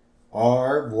time, au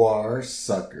revoir,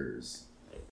 suckers.